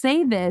I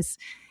say this,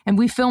 and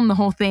we filmed the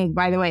whole thing,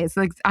 by the way. It's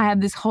like I had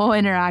this whole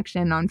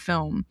interaction on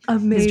film.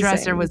 Amazing. His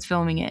dresser was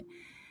filming it.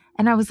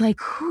 And I was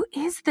like, who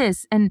is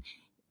this? And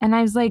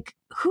I was like,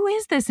 who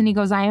is this? And he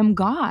goes, I am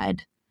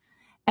God.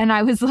 And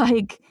I was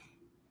like,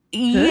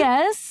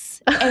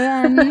 yes.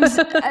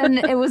 And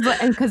it was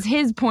like, because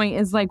his point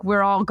is like,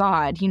 we're all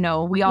God,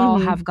 we all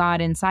have God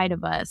inside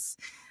of us.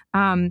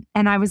 And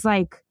I was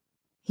like,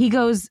 he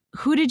goes,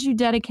 who did you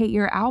dedicate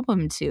your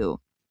album to?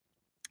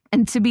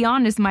 And to be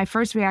honest, my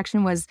first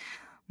reaction was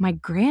my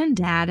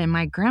granddad and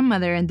my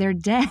grandmother, and they're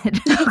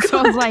dead. So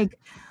I was like,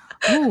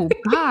 oh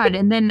God.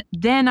 And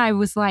then I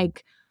was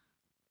like,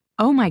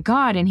 oh my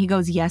God. And he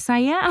goes, yes, I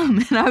am.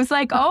 And I was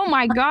like, oh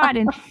my God.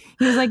 And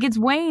he was like, it's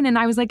Wayne. And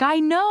I was like, I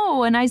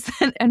know. And I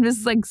said, and this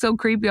is like so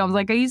creepy. I was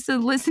like, I used to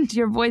listen to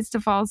your voice to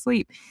fall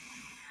asleep.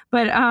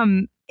 But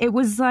it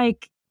was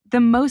like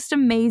the most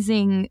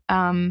amazing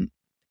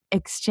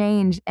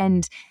exchange.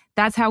 And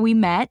that's how we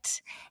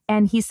met.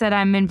 And he said,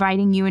 I'm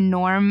inviting you and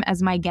Norm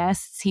as my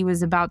guests. He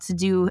was about to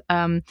do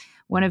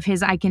one of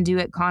his I Can Do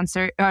It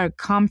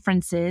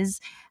conferences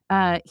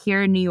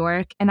here in New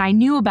York. And I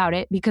knew about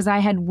it because I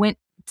had went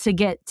to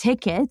get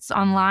tickets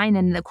online,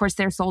 and of course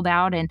they're sold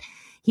out. And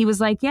he was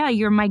like, yeah,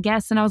 you're my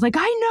guest. And I was like,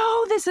 I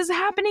know this is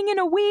happening in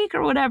a week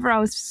or whatever. I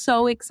was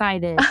so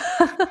excited.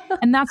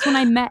 And that's when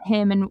I met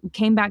him and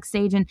came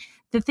backstage. And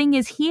the thing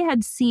is, he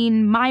had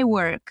seen my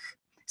work.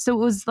 So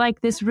it was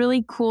like this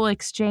really cool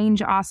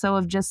exchange also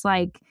of just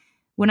like,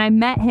 when I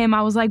met him,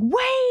 I was like,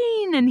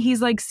 Wayne, and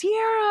he's like,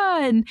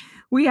 Sierra. And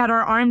we had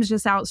our arms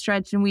just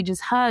outstretched and we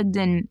just hugged.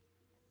 And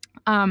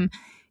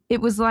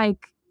it was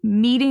like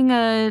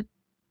meeting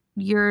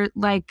you're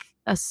like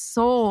a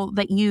soul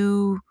that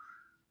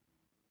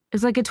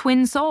it's like a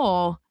twin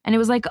soul. And it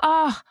was like,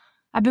 oh,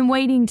 I've been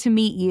waiting to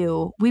meet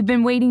you. We've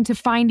been waiting to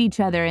find each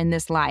other in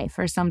this life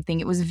or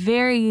something. It was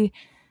very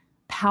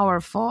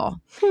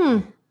powerful.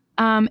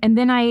 And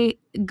then I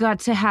got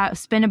to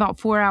spend about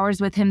 4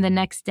 hours with him the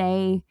next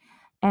day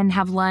and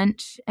have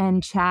lunch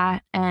and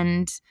chat.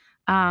 And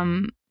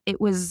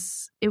it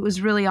was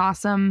really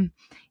awesome.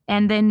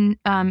 And then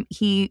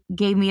he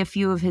gave me a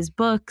few of his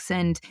books,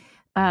 and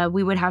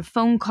we would have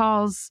phone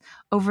calls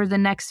over the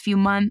next few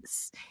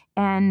months,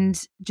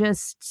 and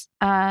just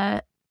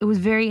it was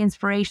very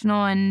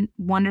inspirational and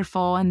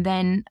wonderful. And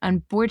then,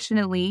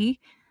 unfortunately,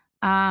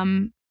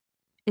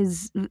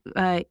 is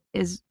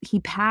he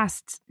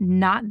passed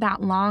not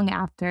that long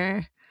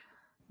after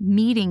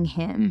meeting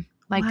him.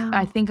 Like, wow.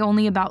 I think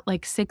only about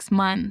like 6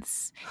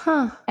 months.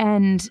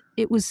 And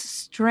it was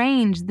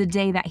strange the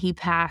day that he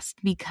passed,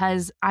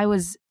 because I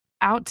was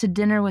out to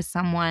dinner with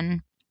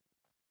someone.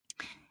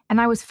 And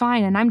I was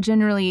fine. And I'm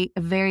generally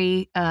a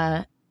very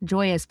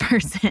joyous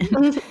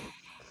person.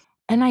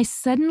 And I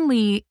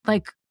suddenly,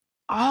 like,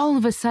 all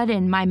of a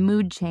sudden, my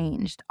mood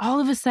changed. All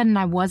of a sudden,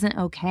 I wasn't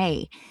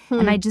okay.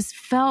 And I just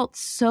felt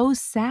so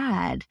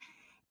sad.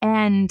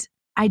 And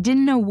I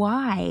didn't know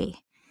why.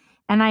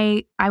 And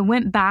I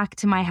went back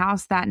to my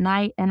house that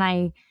night, and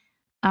I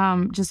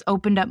just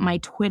opened up my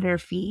Twitter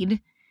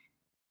feed.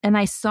 And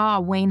I saw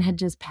Wayne had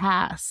just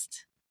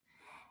passed.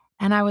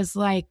 And I was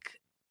like,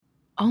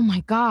 oh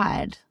my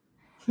God.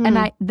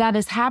 And that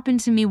has happened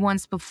to me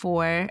once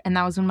before, and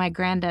that was when my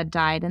granddad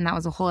died, and that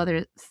was a whole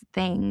other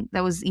thing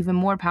that was even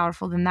more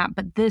powerful than that.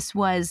 But this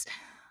was,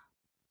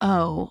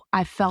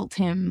 I felt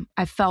him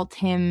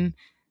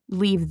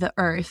leave the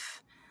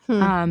earth.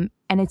 And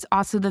it's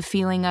also the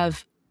feeling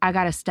of, I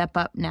got to step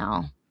up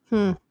now.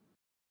 You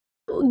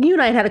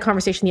and I had a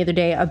conversation the other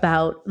day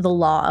about the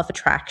law of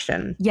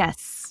attraction.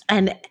 Yes.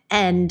 And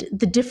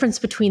the difference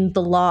between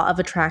the law of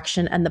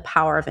attraction and the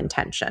power of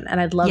intention. And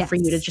I'd love for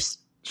you to just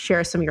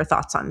share some of your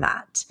thoughts on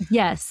that.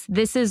 Yes,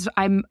 this is,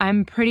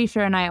 I'm pretty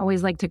sure, and I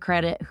always like to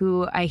credit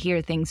who I hear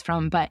things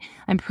from, but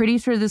I'm pretty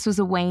sure this was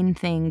a Wayne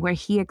thing where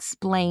he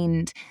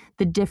explained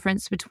the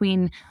difference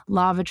between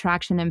law of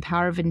attraction and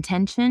power of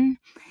intention.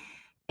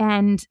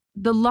 And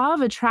the law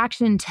of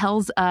attraction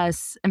tells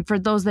us, and for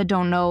those that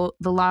don't know,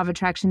 the law of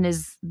attraction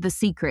is the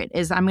secret,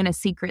 is I'm going to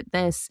secret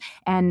this,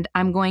 and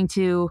I'm going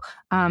to,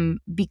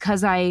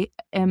 because I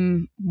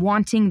am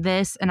wanting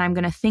this, and I'm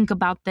going to think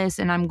about this,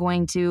 and I'm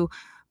going to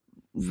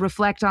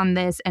reflect on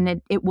this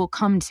and it will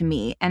come to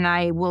me and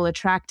I will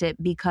attract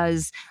it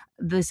because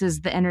this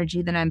is the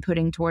energy that I'm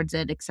putting towards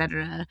it,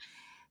 etc.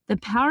 The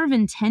power of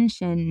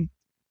intention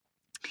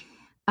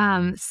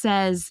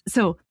says,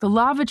 so the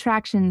law of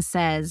attraction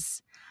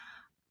says,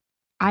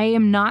 I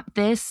am not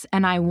this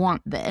and I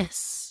want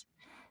this.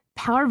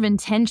 Power of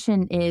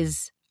intention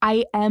is,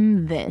 I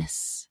am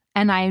this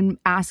and I'm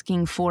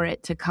asking for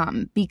it to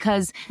come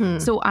because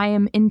so I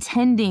am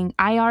intending,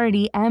 I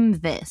already am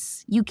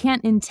this. You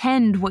can't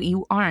intend what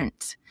you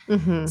aren't.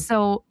 Mm-hmm.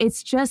 So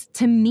it's just,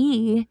 to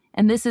me,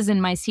 and this is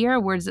in my Sierra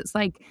words, it's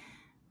like,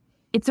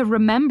 it's a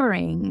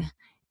remembering.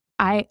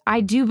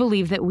 I do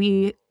believe that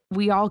we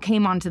all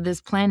came onto this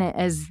planet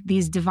as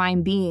these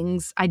divine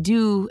beings. I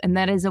do, and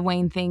that is a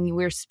Wayne thing.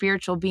 We're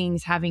spiritual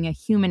beings having a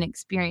human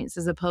experience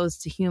as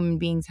opposed to human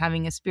beings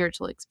having a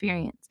spiritual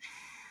experience.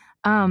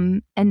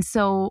 And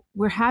so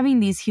we're having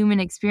these human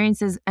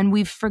experiences and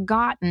we've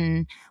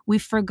forgotten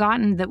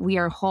that we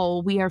are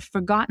whole. We are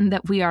forgotten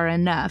that we are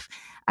enough.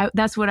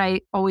 That's what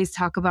I always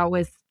talk about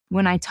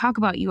when I talk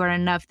about you are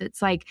enough.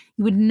 That's like,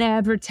 you would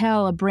never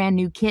tell a brand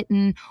new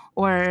kitten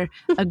or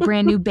a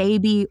brand new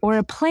baby or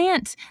a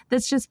plant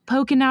that's just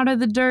poking out of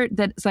the dirt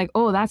that it's like,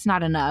 oh, that's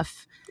not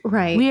enough.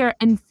 Right. We are,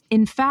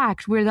 in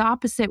fact, we're the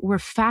opposite. We're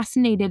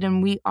fascinated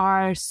and we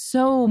are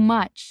so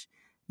much.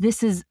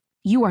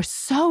 You are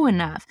so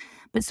enough.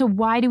 But so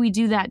why do we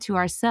do that to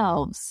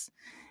ourselves?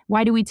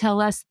 Why do we tell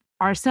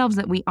ourselves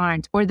that we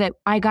aren't, or that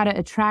I got to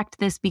attract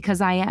this because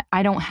I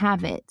don't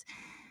have it?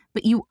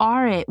 But you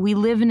are it. We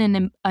live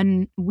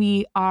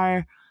we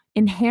are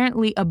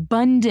inherently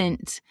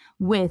abundant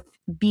with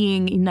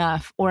being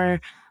enough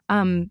or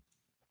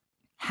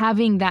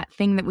having that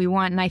thing that we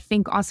want. And I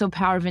think also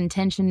power of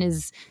intention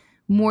is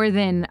more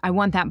than I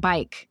want that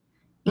bike.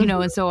 You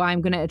know, and so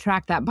I'm going to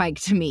attract that bike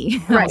to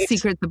me. Right. I'll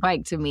secret the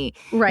bike to me.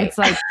 Right. It's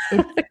like,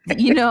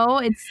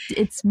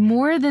 it's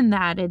more than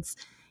that. It's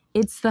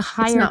the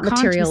higher It's not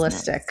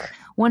materialistic.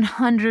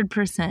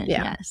 100%.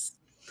 Yeah. Yes.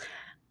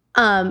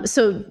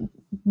 So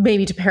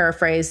maybe to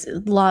paraphrase,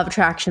 law of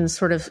attraction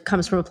sort of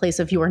comes from a place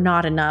of you are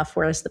not enough,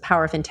 whereas the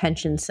power of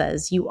intention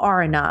says you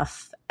are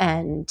enough,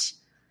 and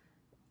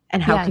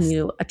how can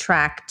you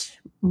attract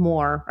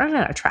more, or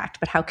not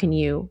attract, but how can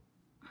you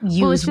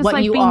use what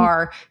like you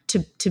are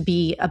to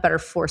be a better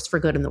force for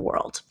good in the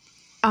world?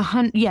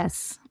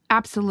 Yes,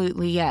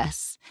 absolutely.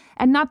 Yes.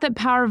 And not that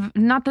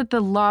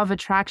the law of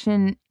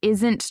attraction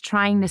isn't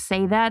trying to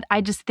say that. I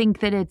just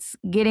think that it's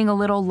getting a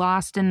little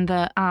lost in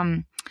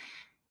the,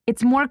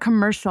 it's more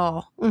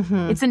commercial.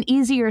 Mm-hmm. It's an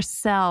easier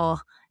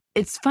sell.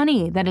 It's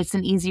funny that it's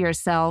an easier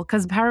sell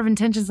because power of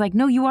intention is like,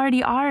 no, you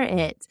already are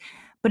it.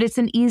 But it's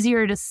an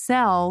easier to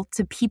sell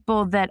to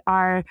people that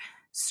are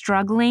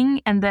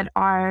struggling and that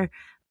are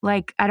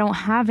like, I don't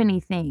have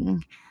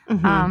anything.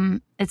 Mm-hmm.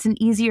 It's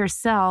an easier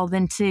sell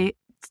than to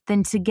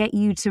get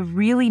you to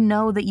really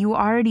know that you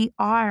already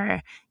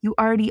are. You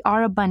already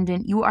are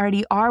abundant. You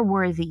already are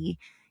worthy.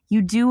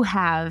 You do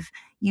have.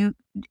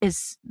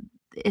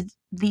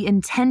 The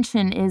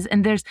intention is,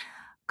 and there's,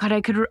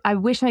 God, I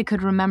wish I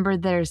could remember.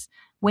 There's,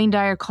 Wayne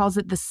Dyer calls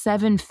it the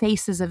 7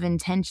 faces of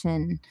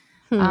intention.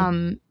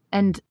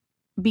 And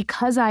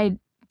because I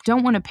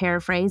don't want to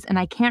paraphrase, and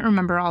I can't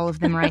remember all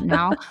of them right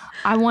now,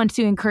 I want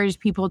to encourage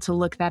people to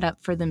look that up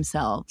for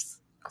themselves.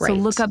 Great. So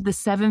look up the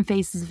 7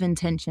 faces of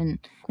intention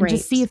and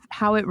just see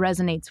how it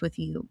resonates with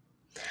you.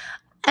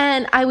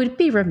 And I would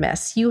be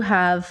remiss. You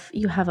have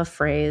a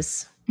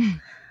phrase,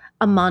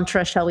 a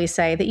mantra, shall we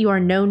say, that you are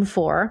known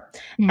for.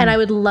 And I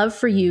would love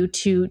for you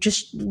to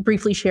just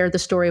briefly share the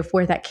story of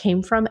where that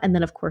came from, and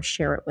then, of course,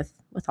 share it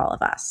with all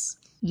of us.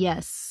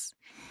 Yes.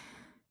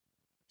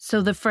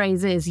 So the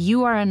phrase is,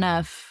 you are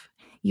enough.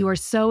 You are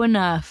so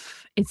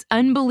enough. It's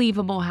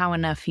unbelievable how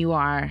enough you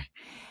are.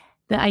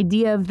 The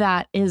idea of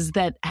that is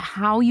that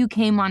how you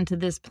came onto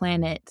this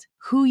planet,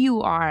 who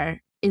you are,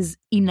 is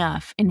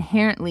enough.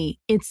 Inherently,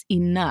 it's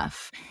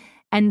enough.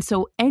 And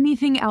so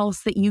anything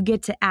else that you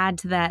get to add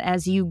to that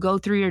as you go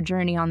through your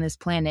journey on this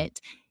planet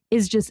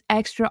is just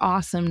extra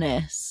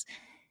awesomeness.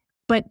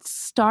 But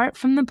start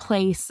from the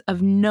place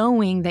of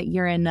knowing that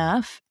you're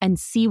enough and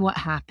see what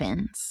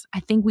happens.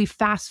 I think we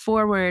fast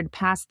forward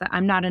past the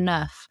I'm not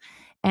enough.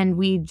 And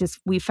we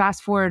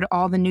fast forward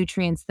all the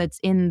nutrients that's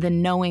in the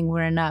knowing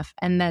we're enough.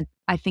 And that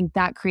I think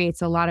that creates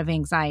a lot of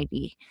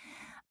anxiety.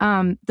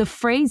 The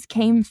phrase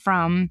came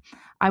from,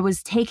 I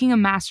was taking a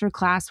master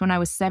class when I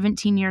was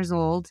 17 years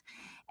old.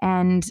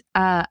 And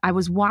I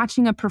was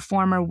watching a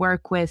performer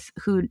work with,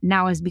 who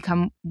now has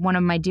become one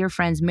of my dear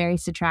friends, Mary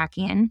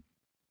Satrakian.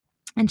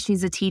 And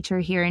she's a teacher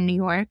here in New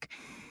York.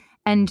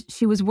 And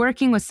she was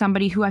working with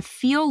somebody who I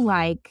feel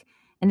like,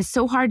 and it's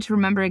so hard to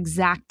remember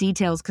exact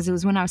details because it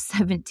was when I was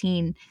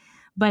 17.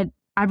 But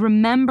I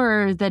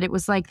remember that it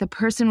was like the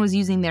person was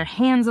using their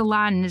hands a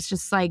lot. And it's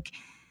just like,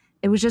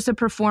 it was just a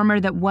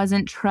performer that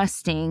wasn't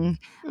trusting.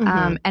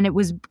 And it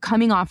was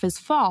coming off as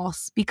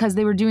false because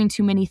they were doing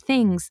too many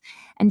things.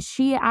 And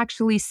she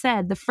actually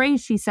said, the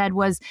phrase she said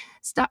was,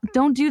 stop,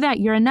 don't do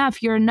that. You're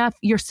enough. You're enough.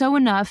 You're so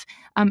enough.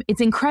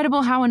 It's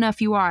incredible how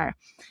enough you are.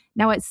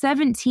 Now at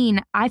 17,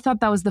 I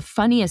thought that was the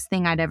funniest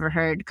thing I'd ever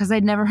heard because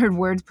I'd never heard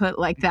words put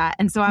like that.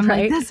 And so I'm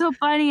like, that's so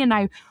funny. And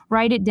I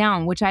write it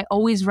down, which I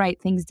always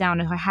write things down.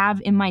 If I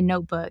have in my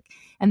notebook,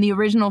 and the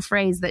original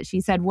phrase that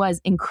she said was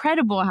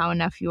incredible how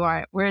enough you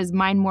are, whereas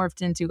mine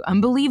morphed into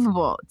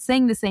unbelievable. It's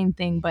saying the same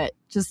thing, but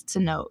just to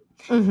note.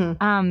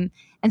 Mm-hmm.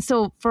 And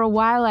so for a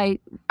while,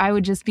 I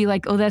would just be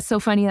like, oh, that's so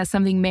funny. That's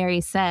something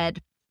Mary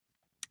said.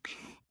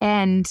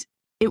 And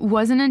it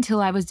wasn't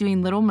until I was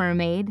doing Little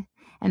Mermaid,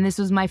 and this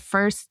was my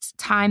first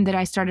time that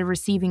I started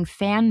receiving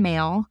fan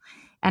mail,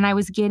 and I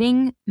was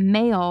getting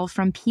mail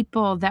from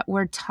people that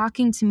were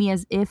talking to me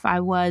as if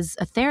I was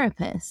a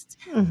therapist.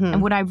 Mm-hmm.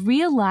 And what I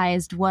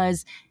realized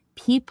was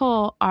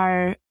people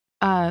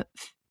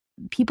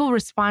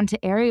respond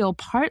to Ariel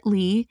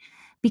partly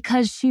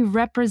because she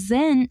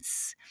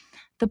represents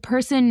the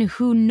person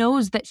who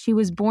knows that she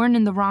was born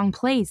in the wrong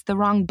place, the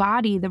wrong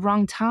body, the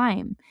wrong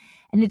time.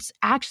 And it's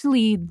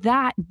actually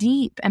that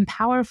deep and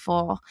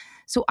powerful.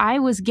 So I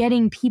was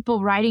getting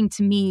people writing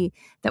to me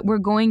that were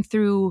going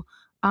through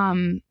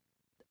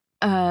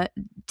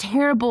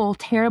terrible,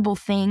 terrible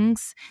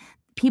things.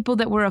 People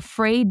that were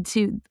afraid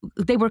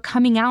they were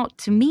coming out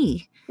to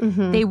me.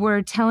 Mm-hmm. They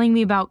were telling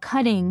me about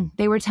cutting.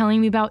 They were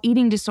telling me about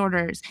eating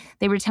disorders.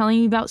 They were telling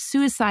me about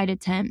suicide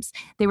attempts.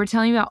 They were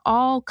telling me about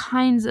all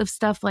kinds of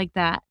stuff like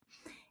that.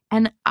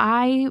 And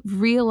I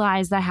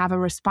realized I have a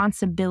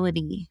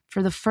responsibility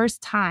for the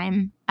first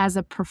time as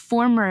a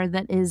performer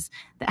that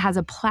has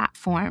a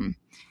platform.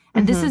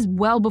 And this is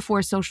well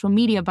before social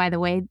media, by the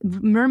way.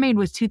 Mermaid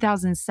was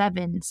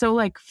 2007. So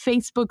like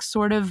Facebook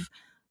sort of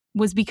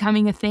was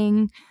becoming a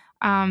thing.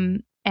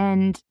 And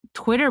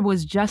Twitter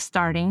was just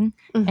starting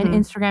and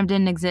Instagram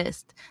didn't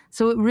exist.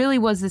 So it really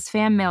was this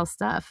fan mail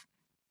stuff.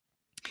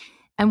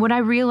 And what I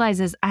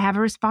realized is I have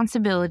a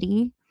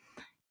responsibility,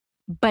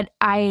 but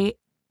I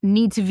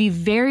need to be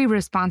very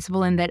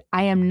responsible in that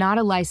I am not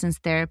a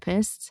licensed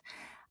therapist.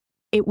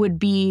 It would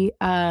be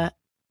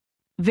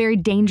very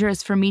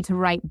dangerous for me to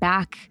write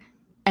back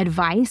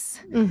advice.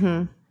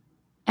 Mm-hmm.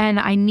 And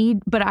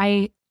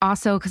I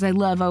also, because I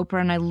love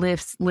Oprah and I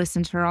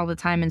listen to her all the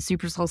time and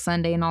Super Soul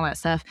Sunday and all that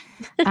stuff.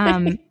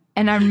 And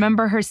I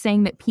remember her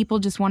saying that people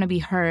just want to be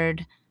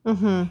heard.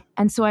 Mm-hmm.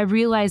 And so I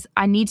realized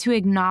I need to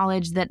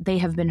acknowledge that they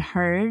have been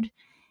heard.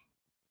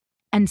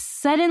 And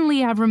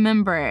suddenly I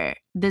remember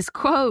this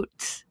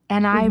quote,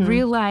 and I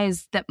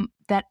realized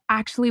that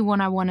actually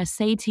what I want to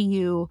say to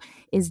you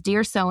is,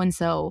 dear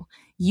so-and-so,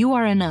 you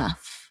are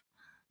enough,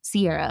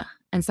 Sierra,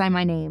 and sign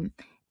my name.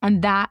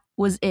 And that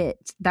was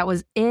it. That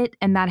was it,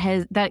 and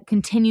that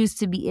continues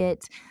to be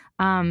it.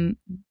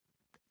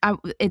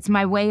 It's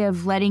my way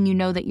of letting you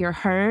know that you're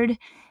heard,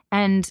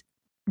 and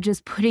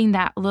just putting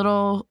that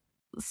little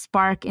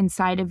spark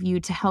inside of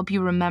you to help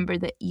you remember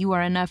that you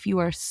are enough. You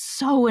are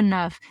so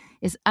enough.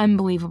 It's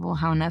unbelievable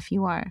how enough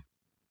you are.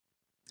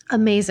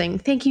 Amazing.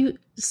 Thank you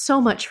so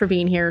much for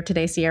being here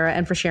today, Sierra,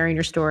 and for sharing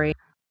your story.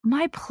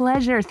 My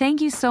pleasure.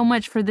 Thank you so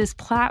much for this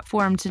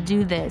platform to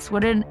do this.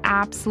 What an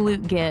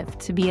absolute gift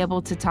to be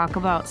able to talk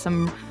about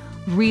some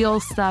real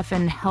stuff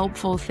and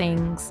helpful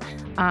things.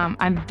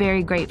 I'm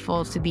very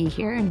grateful to be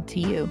here and to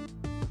you.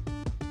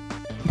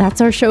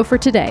 That's our show for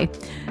today.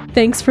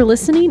 Thanks for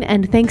listening,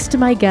 and thanks to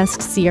my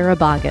guest, Sierra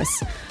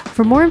Boggess.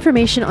 For more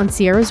information on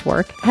Sierra's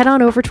work, head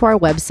on over to our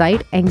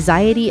website,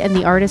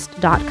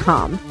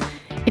 anxietyandtheartist.com.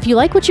 If you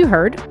like what you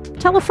heard,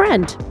 tell a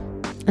friend.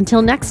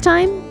 Until next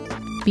time,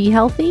 be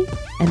healthy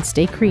and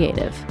stay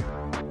creative.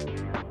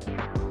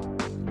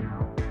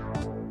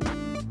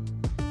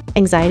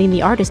 Anxiety and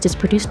the Artist is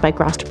produced by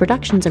Grosta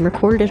Productions and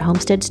recorded at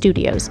Homestead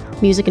Studios.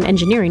 Music and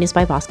engineering is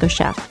by Bosco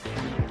Sheff.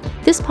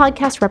 This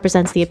podcast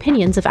represents the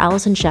opinions of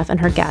Allison Sheff and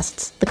her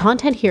guests. The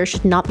content here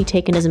should not be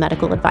taken as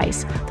medical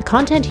advice. The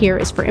content here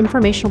is for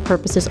informational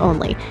purposes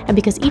only, and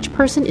because each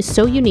person is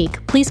so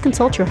unique, please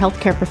consult your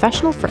healthcare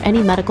professional for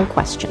any medical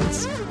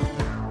questions.